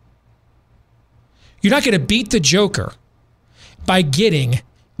 You're not going to beat the Joker by getting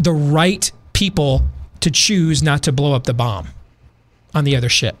the right people to choose not to blow up the bomb on the other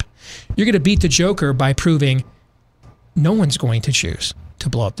ship. You're going to beat the Joker by proving no one's going to choose to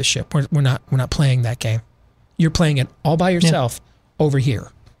blow up the ship. We're not playing that game. You're playing it all by yourself over here.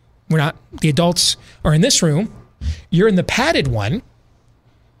 We're not. The adults are in this room. You're in the padded one.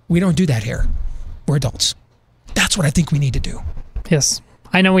 We don't do that here. We're adults. That's what I think we need to do. Yes.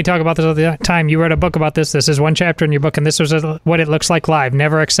 I know we talk about this all the time. You wrote a book about this. This is one chapter in your book, and this was what it looks like live.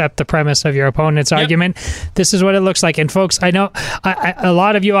 Never accept the premise of your opponent's argument. This is what it looks like. And folks, I know a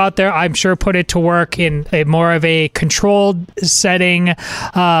lot of you out there, I'm sure, put it to work in a more of a controlled setting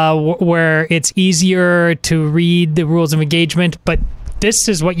where it's easier to read the rules of engagement, but this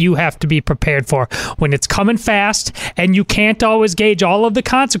is what you have to be prepared for. When it's coming fast and you can't always gauge all of the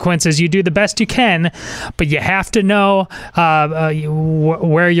consequences, you do the best you can, but you have to know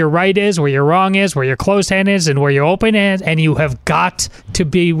where your right is, where your wrong is, where your closed hand is, and where your open is, and you have got to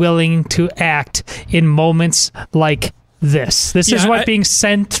be willing to act in moments like this. This is what being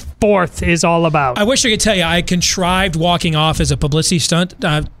sent forth is all about. I wish I could tell you I contrived walking off as a publicity stunt.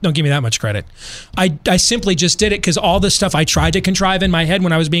 Don't give me that much credit. I simply just did it because all the stuff I tried to contrive in my head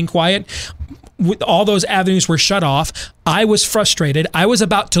when I was being quiet, all those avenues were shut off. I was frustrated. I was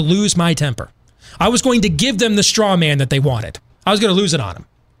about to lose my temper. I was going to give them the straw man that they wanted. I was going to lose it on them.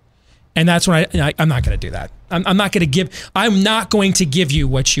 And that's when I'm not going to do that. I'm not going to give you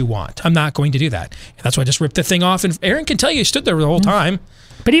what you want. I'm not going to do that. And that's why I just ripped the thing off. And Aaron can tell you, he stood there the whole time.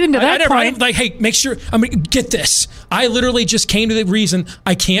 But even to that point, like, hey, make sure I'm going to get this. I literally just came to the reason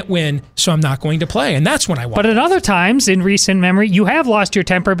I can't win, so I'm not going to play. And that's when I won. But at other times in recent memory, you have lost your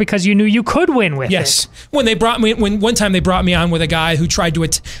temper because you knew you could win with it. Yes. When one time they brought me on with a guy who tried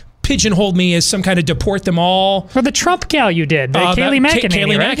to pigeonholed me as some kind of deport them all. Or the Trump gal you did, Kayleigh McEnany.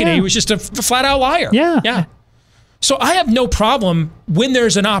 Kayleigh right? McEnany was just a flat-out liar. Yeah. So I have no problem when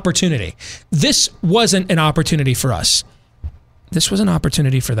there's an opportunity. This wasn't an opportunity for us. This was an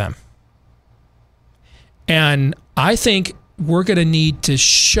opportunity for them. And I think we're going to need to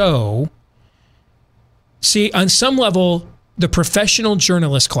show, see, on some level, the professional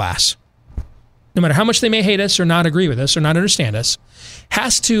journalist class, no matter how much they may hate us or not agree with us or not understand us,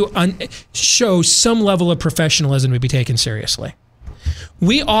 has to show some level of professionalism to be taken seriously.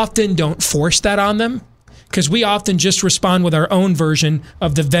 We often don't force that on them because we often just respond with our own version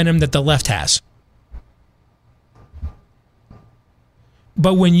of the venom that the left has.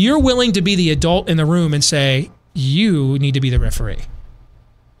 But when you're willing to be the adult in the room and say, you need to be the referee,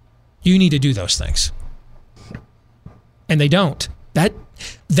 you need to do those things. And they don't.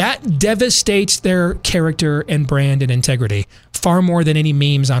 That devastates their character and brand and integrity far more than any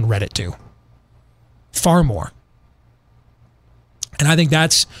memes on Reddit do. Far more. And I think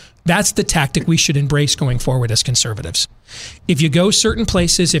that's the tactic we should embrace going forward as conservatives. If you go certain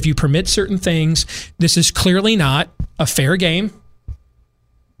places, if you permit certain things, this is clearly not a fair game.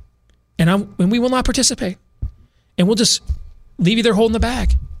 And we will not participate. And we'll just leave you there holding the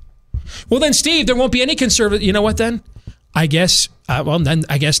bag. Well, then, Steve, there won't be any conservative. You know what, then? I guess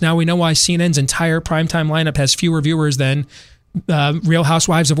now we know why CNN's entire primetime lineup has fewer viewers than Real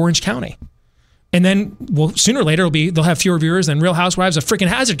Housewives of Orange County. And then, well, sooner or later, they'll have fewer viewers than Real Housewives of freaking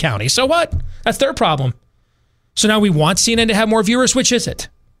Hazard County. So what? That's their problem. So now we want CNN to have more viewers. Which is it?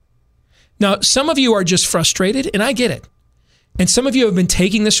 Now, some of you are just frustrated, and I get it. And some of you have been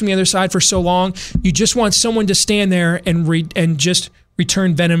taking this from the other side for so long, you just want someone to stand there and just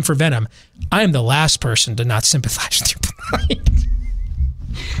return venom for venom. I am the last person to not sympathize with your plight.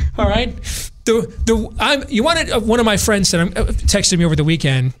 All right? One of my friends texted me over the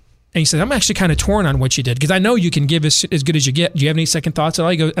weekend, and he said, I'm actually kind of torn on what you did, because I know you can give as good as you get. Do you have any second thoughts at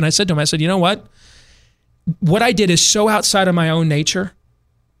all? And I said to him, you know what? What I did is so outside of my own nature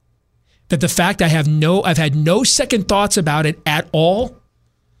that the fact I've had no second thoughts about it at all,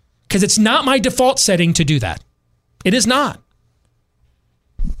 because it's not my default setting to do that. It is not.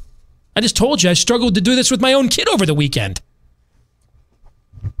 I just told you I struggled to do this with my own kid over the weekend.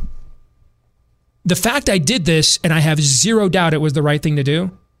 The fact I did this, and I have zero doubt it was the right thing to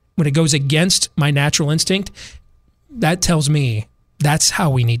do, when it goes against my natural instinct, that tells me that's how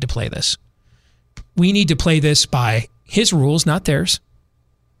we need to play this. We need to play this by his rules, not theirs.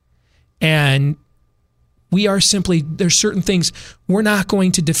 And we are simply, there's certain things, we're not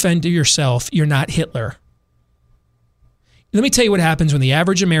going to defend yourself. You're not Hitler. Let me tell you what happens when the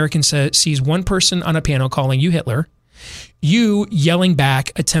average American sees one person on a panel calling you Hitler, you yelling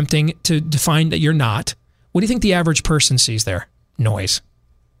back, attempting to define that you're not. What do you think the average person sees there? Noise.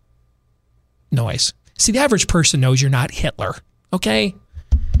 See, the average person knows you're not Hitler, okay?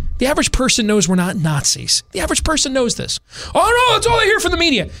 The average person knows we're not Nazis. The average person knows this. Oh, no, that's all I hear from the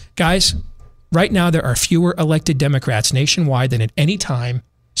media. Guys, right now there are fewer elected Democrats nationwide than at any time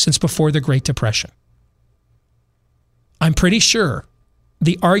since before the Great Depression. I'm pretty sure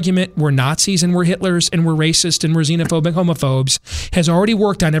the argument we're Nazis and we're Hitlers and we're racist and we're xenophobic homophobes has already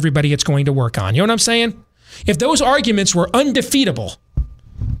worked on everybody it's going to work on. You know what I'm saying? If those arguments were undefeatable,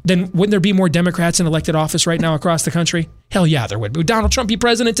 then wouldn't there be more Democrats in elected office right now across the country? Hell yeah, there would. Would Donald Trump be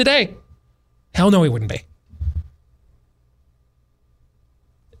president today? Hell no, he wouldn't be.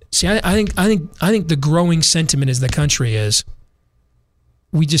 See, I think the growing sentiment as the country is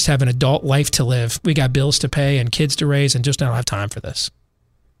we just have an adult life to live. We got bills to pay and kids to raise and just don't have time for this.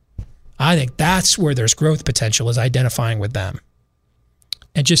 I think that's where there's growth potential, is identifying with them.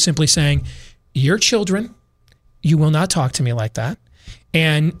 And just simply saying, you're children, you will not talk to me like that.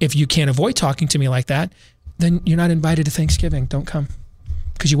 And if you can't avoid talking to me like that, then you're not invited to Thanksgiving. Don't come.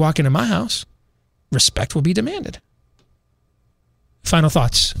 Because you walk into my house, respect will be demanded. Final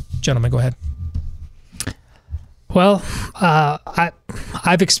thoughts, gentlemen, go ahead. Well,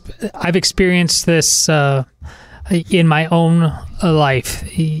 I've experienced this in my own life.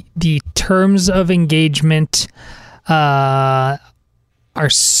 The terms of engagement are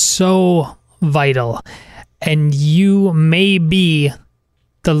so vital, and you may be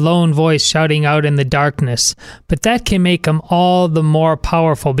the lone voice shouting out in the darkness, but that can make them all the more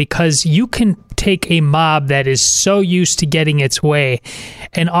powerful, because you can take a mob that is so used to getting its way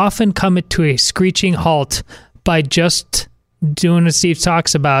and often come it to a screeching halt by just doing what Steve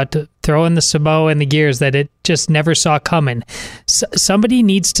talks about, throwing the sabot in the gears that it just never saw coming. Somebody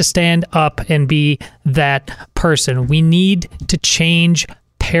needs to stand up and be that person. We need to change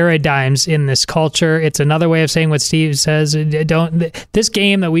paradigms in this culture. It's another way of saying what Steve says. This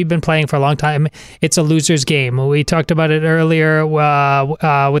game that we've been playing for a long time, it's a loser's game. We talked about it earlier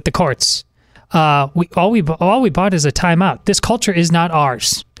with the courts. All we bought is a timeout. This culture is not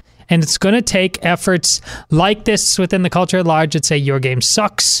ours. And it's going to take efforts like this within the culture at large that say your game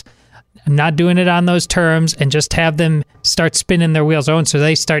sucks. I'm not doing it on those terms, and just have them start spinning their wheels so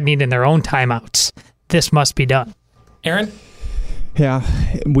they start needing their own timeouts. This must be done. Aaron? Yeah,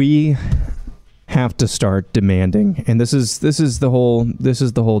 we have to start demanding, and this is the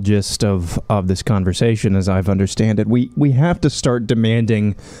whole gist of this conversation, as I've understand it. We have to start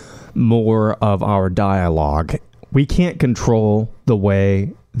demanding more of our dialogue. We can't control the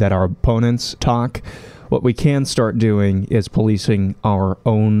way that our opponents talk. What we can start doing is policing our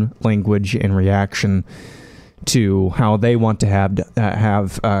own language and reaction to how they want to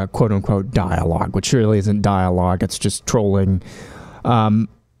have quote unquote dialogue, which really isn't dialogue. It's just trolling.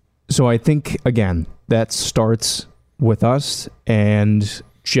 So I think, again, that starts with us and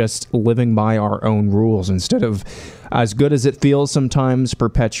just living by our own rules instead of, as good as it feels sometimes,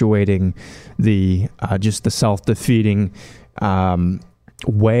 perpetuating the self-defeating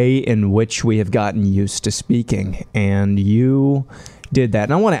way in which we have gotten used to speaking. And you did that.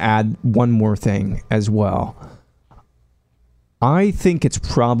 And I want to add one more thing as well. I think it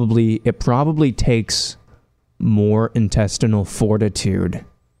probably takes more intestinal fortitude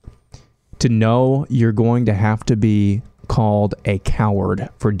to know you're going to have to be called a coward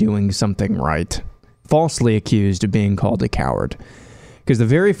for doing something right. Falsely accused of being called a coward. Because the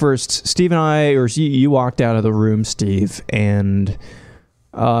very first, Steve and I, or you walked out of the room, Steve, and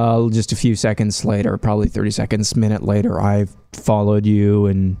just a few seconds later, probably 30 seconds, minute later, I followed you,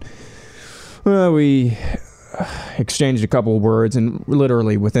 and we exchanged a couple of words, and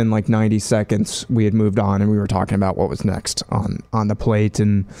literally within like 90 seconds, we had moved on, and we were talking about what was next on the plate,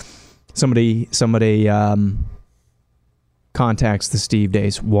 and somebody contacts the Steve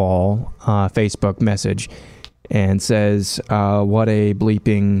Deace wall Facebook message and says, what a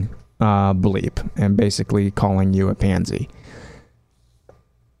bleeping bleep, and basically calling you a pansy.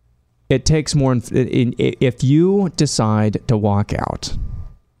 It takes more. If you decide to walk out,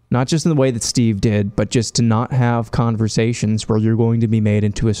 not just in the way that Steve did, but just to not have conversations where you're going to be made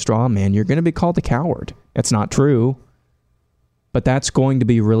into a straw man, you're going to be called a coward. It's not true, but that's going to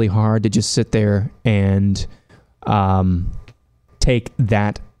be really hard to just sit there and take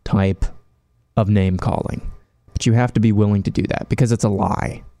that type of name calling. But you have to be willing to do that because it's a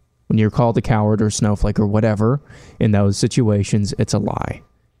lie. When you're called a coward or snowflake or whatever, in those situations, it's a lie.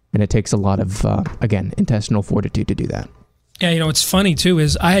 And it takes a lot of, again, intestinal fortitude to do that. Yeah, what's funny, too,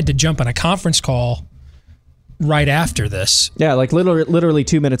 is I had to jump on a conference call right after this. Yeah, like literally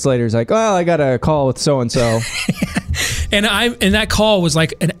 2 minutes later, it's like, well, I got a call with so-and-so. and that call was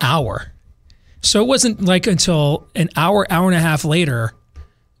like an hour. So it wasn't like until an hour and a half later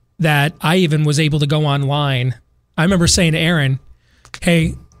that I even was able to go online. I remember saying to Aaron,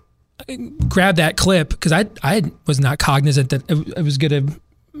 hey, grab that clip, because I was not cognizant that it was going to,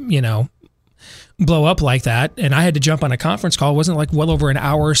 blow up like that. And I had to jump on a conference call. It wasn't like well over an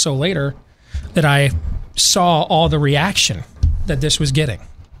hour or so later that I saw all the reaction that this was getting.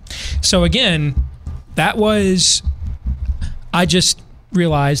 So again, I just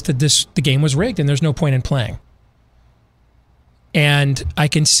realized that the game was rigged and there's no point in playing. And I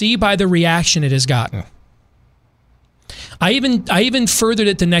can see by the reaction it has gotten. I even furthered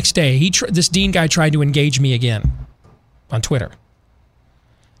it the next day. This Dean guy tried to engage me again on Twitter.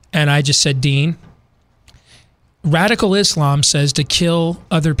 And I just said, Dean, radical Islam says to kill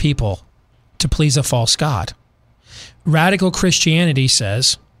other people to please a false god. Radical Christianity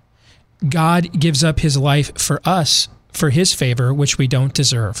says God gives up his life for us for his favor, which we don't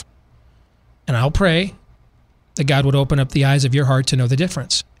deserve. And I'll pray that God would open up the eyes of your heart to know the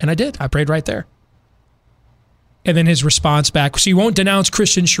difference. And I did. I prayed right there. And then his response back, so you won't denounce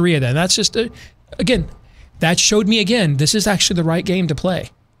Christian Sharia then. That's just, again, that showed me again, this is actually the right game to play.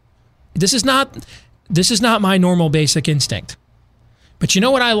 This is not my normal basic instinct. But you know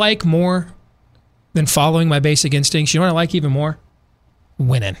what I like more than following my basic instincts? You know what I like even more?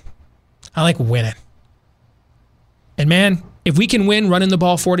 Winning. I like winning. And man, if we can win running the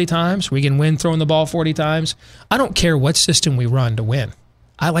ball 40 times, we can win throwing the ball 40 times. I don't care what system we run to win.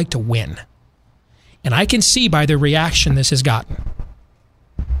 I like to win. And I can see by the reaction this has gotten.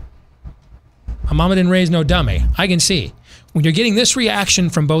 My mama didn't raise no dummy. I can see. When you're getting this reaction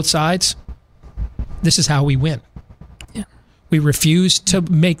from both sides, this is how we win. Yeah. We refuse to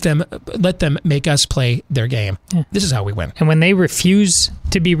let them make us play their game. Yeah. This is how we win. And when they refuse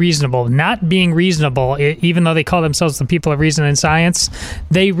to be reasonable, not being reasonable, even though they call themselves the people of reason and science,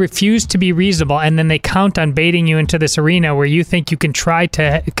 they refuse to be reasonable, and then they count on baiting you into this arena where you think you can try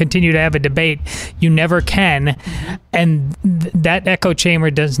to continue to have a debate. You never can, and that echo chamber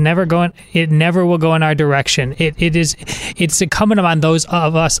it never will go in our direction. It's incumbent on those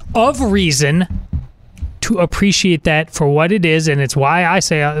of us of reason to appreciate that for what it is, and it's why I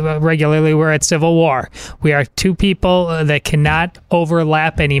say regularly we're at civil war. We are two people that cannot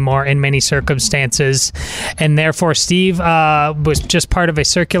overlap anymore in many circumstances, and therefore Steve was just part of a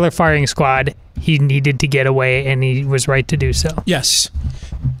circular firing squad. He needed to get away, and he was right to do so. Yes.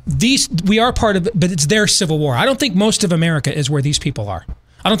 We are part of it, but it's their civil war. I don't think most of America is where these people are.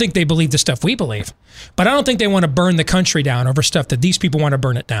 I don't think they believe the stuff we believe, but I don't think they want to burn the country down over stuff that these people want to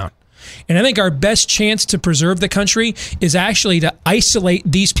burn it down. And I think our best chance to preserve the country is actually to isolate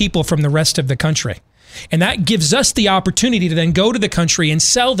these people from the rest of the country. And that gives us the opportunity to then go to the country and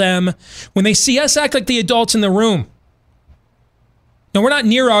sell them when they see us act like the adults in the room. No, we're not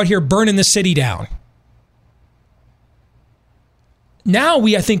near out here burning the city down. Now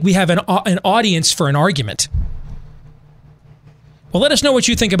I think we have an audience for an argument. Well, let us know what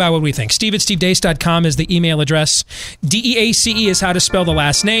you think about what we think. Steve@stevedeace.com is the email address. DEACE is how to spell the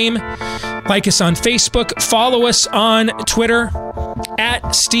last name. Like us on Facebook. Follow us on Twitter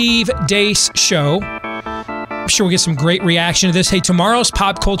 @SteveDeaceShow. I'm sure we'll get some great reaction to this. Hey, tomorrow's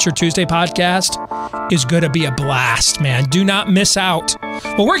Pop Culture Tuesday podcast is going to be a blast, man. Do not miss out.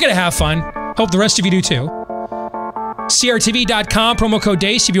 Well, we're going to have fun. Hope the rest of you do too. CRTV.com, promo code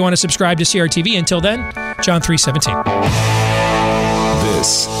DEACE if you want to subscribe to CRTV. Until then, John 3:17.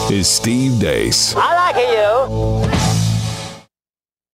 This is Steve Deace. I like you.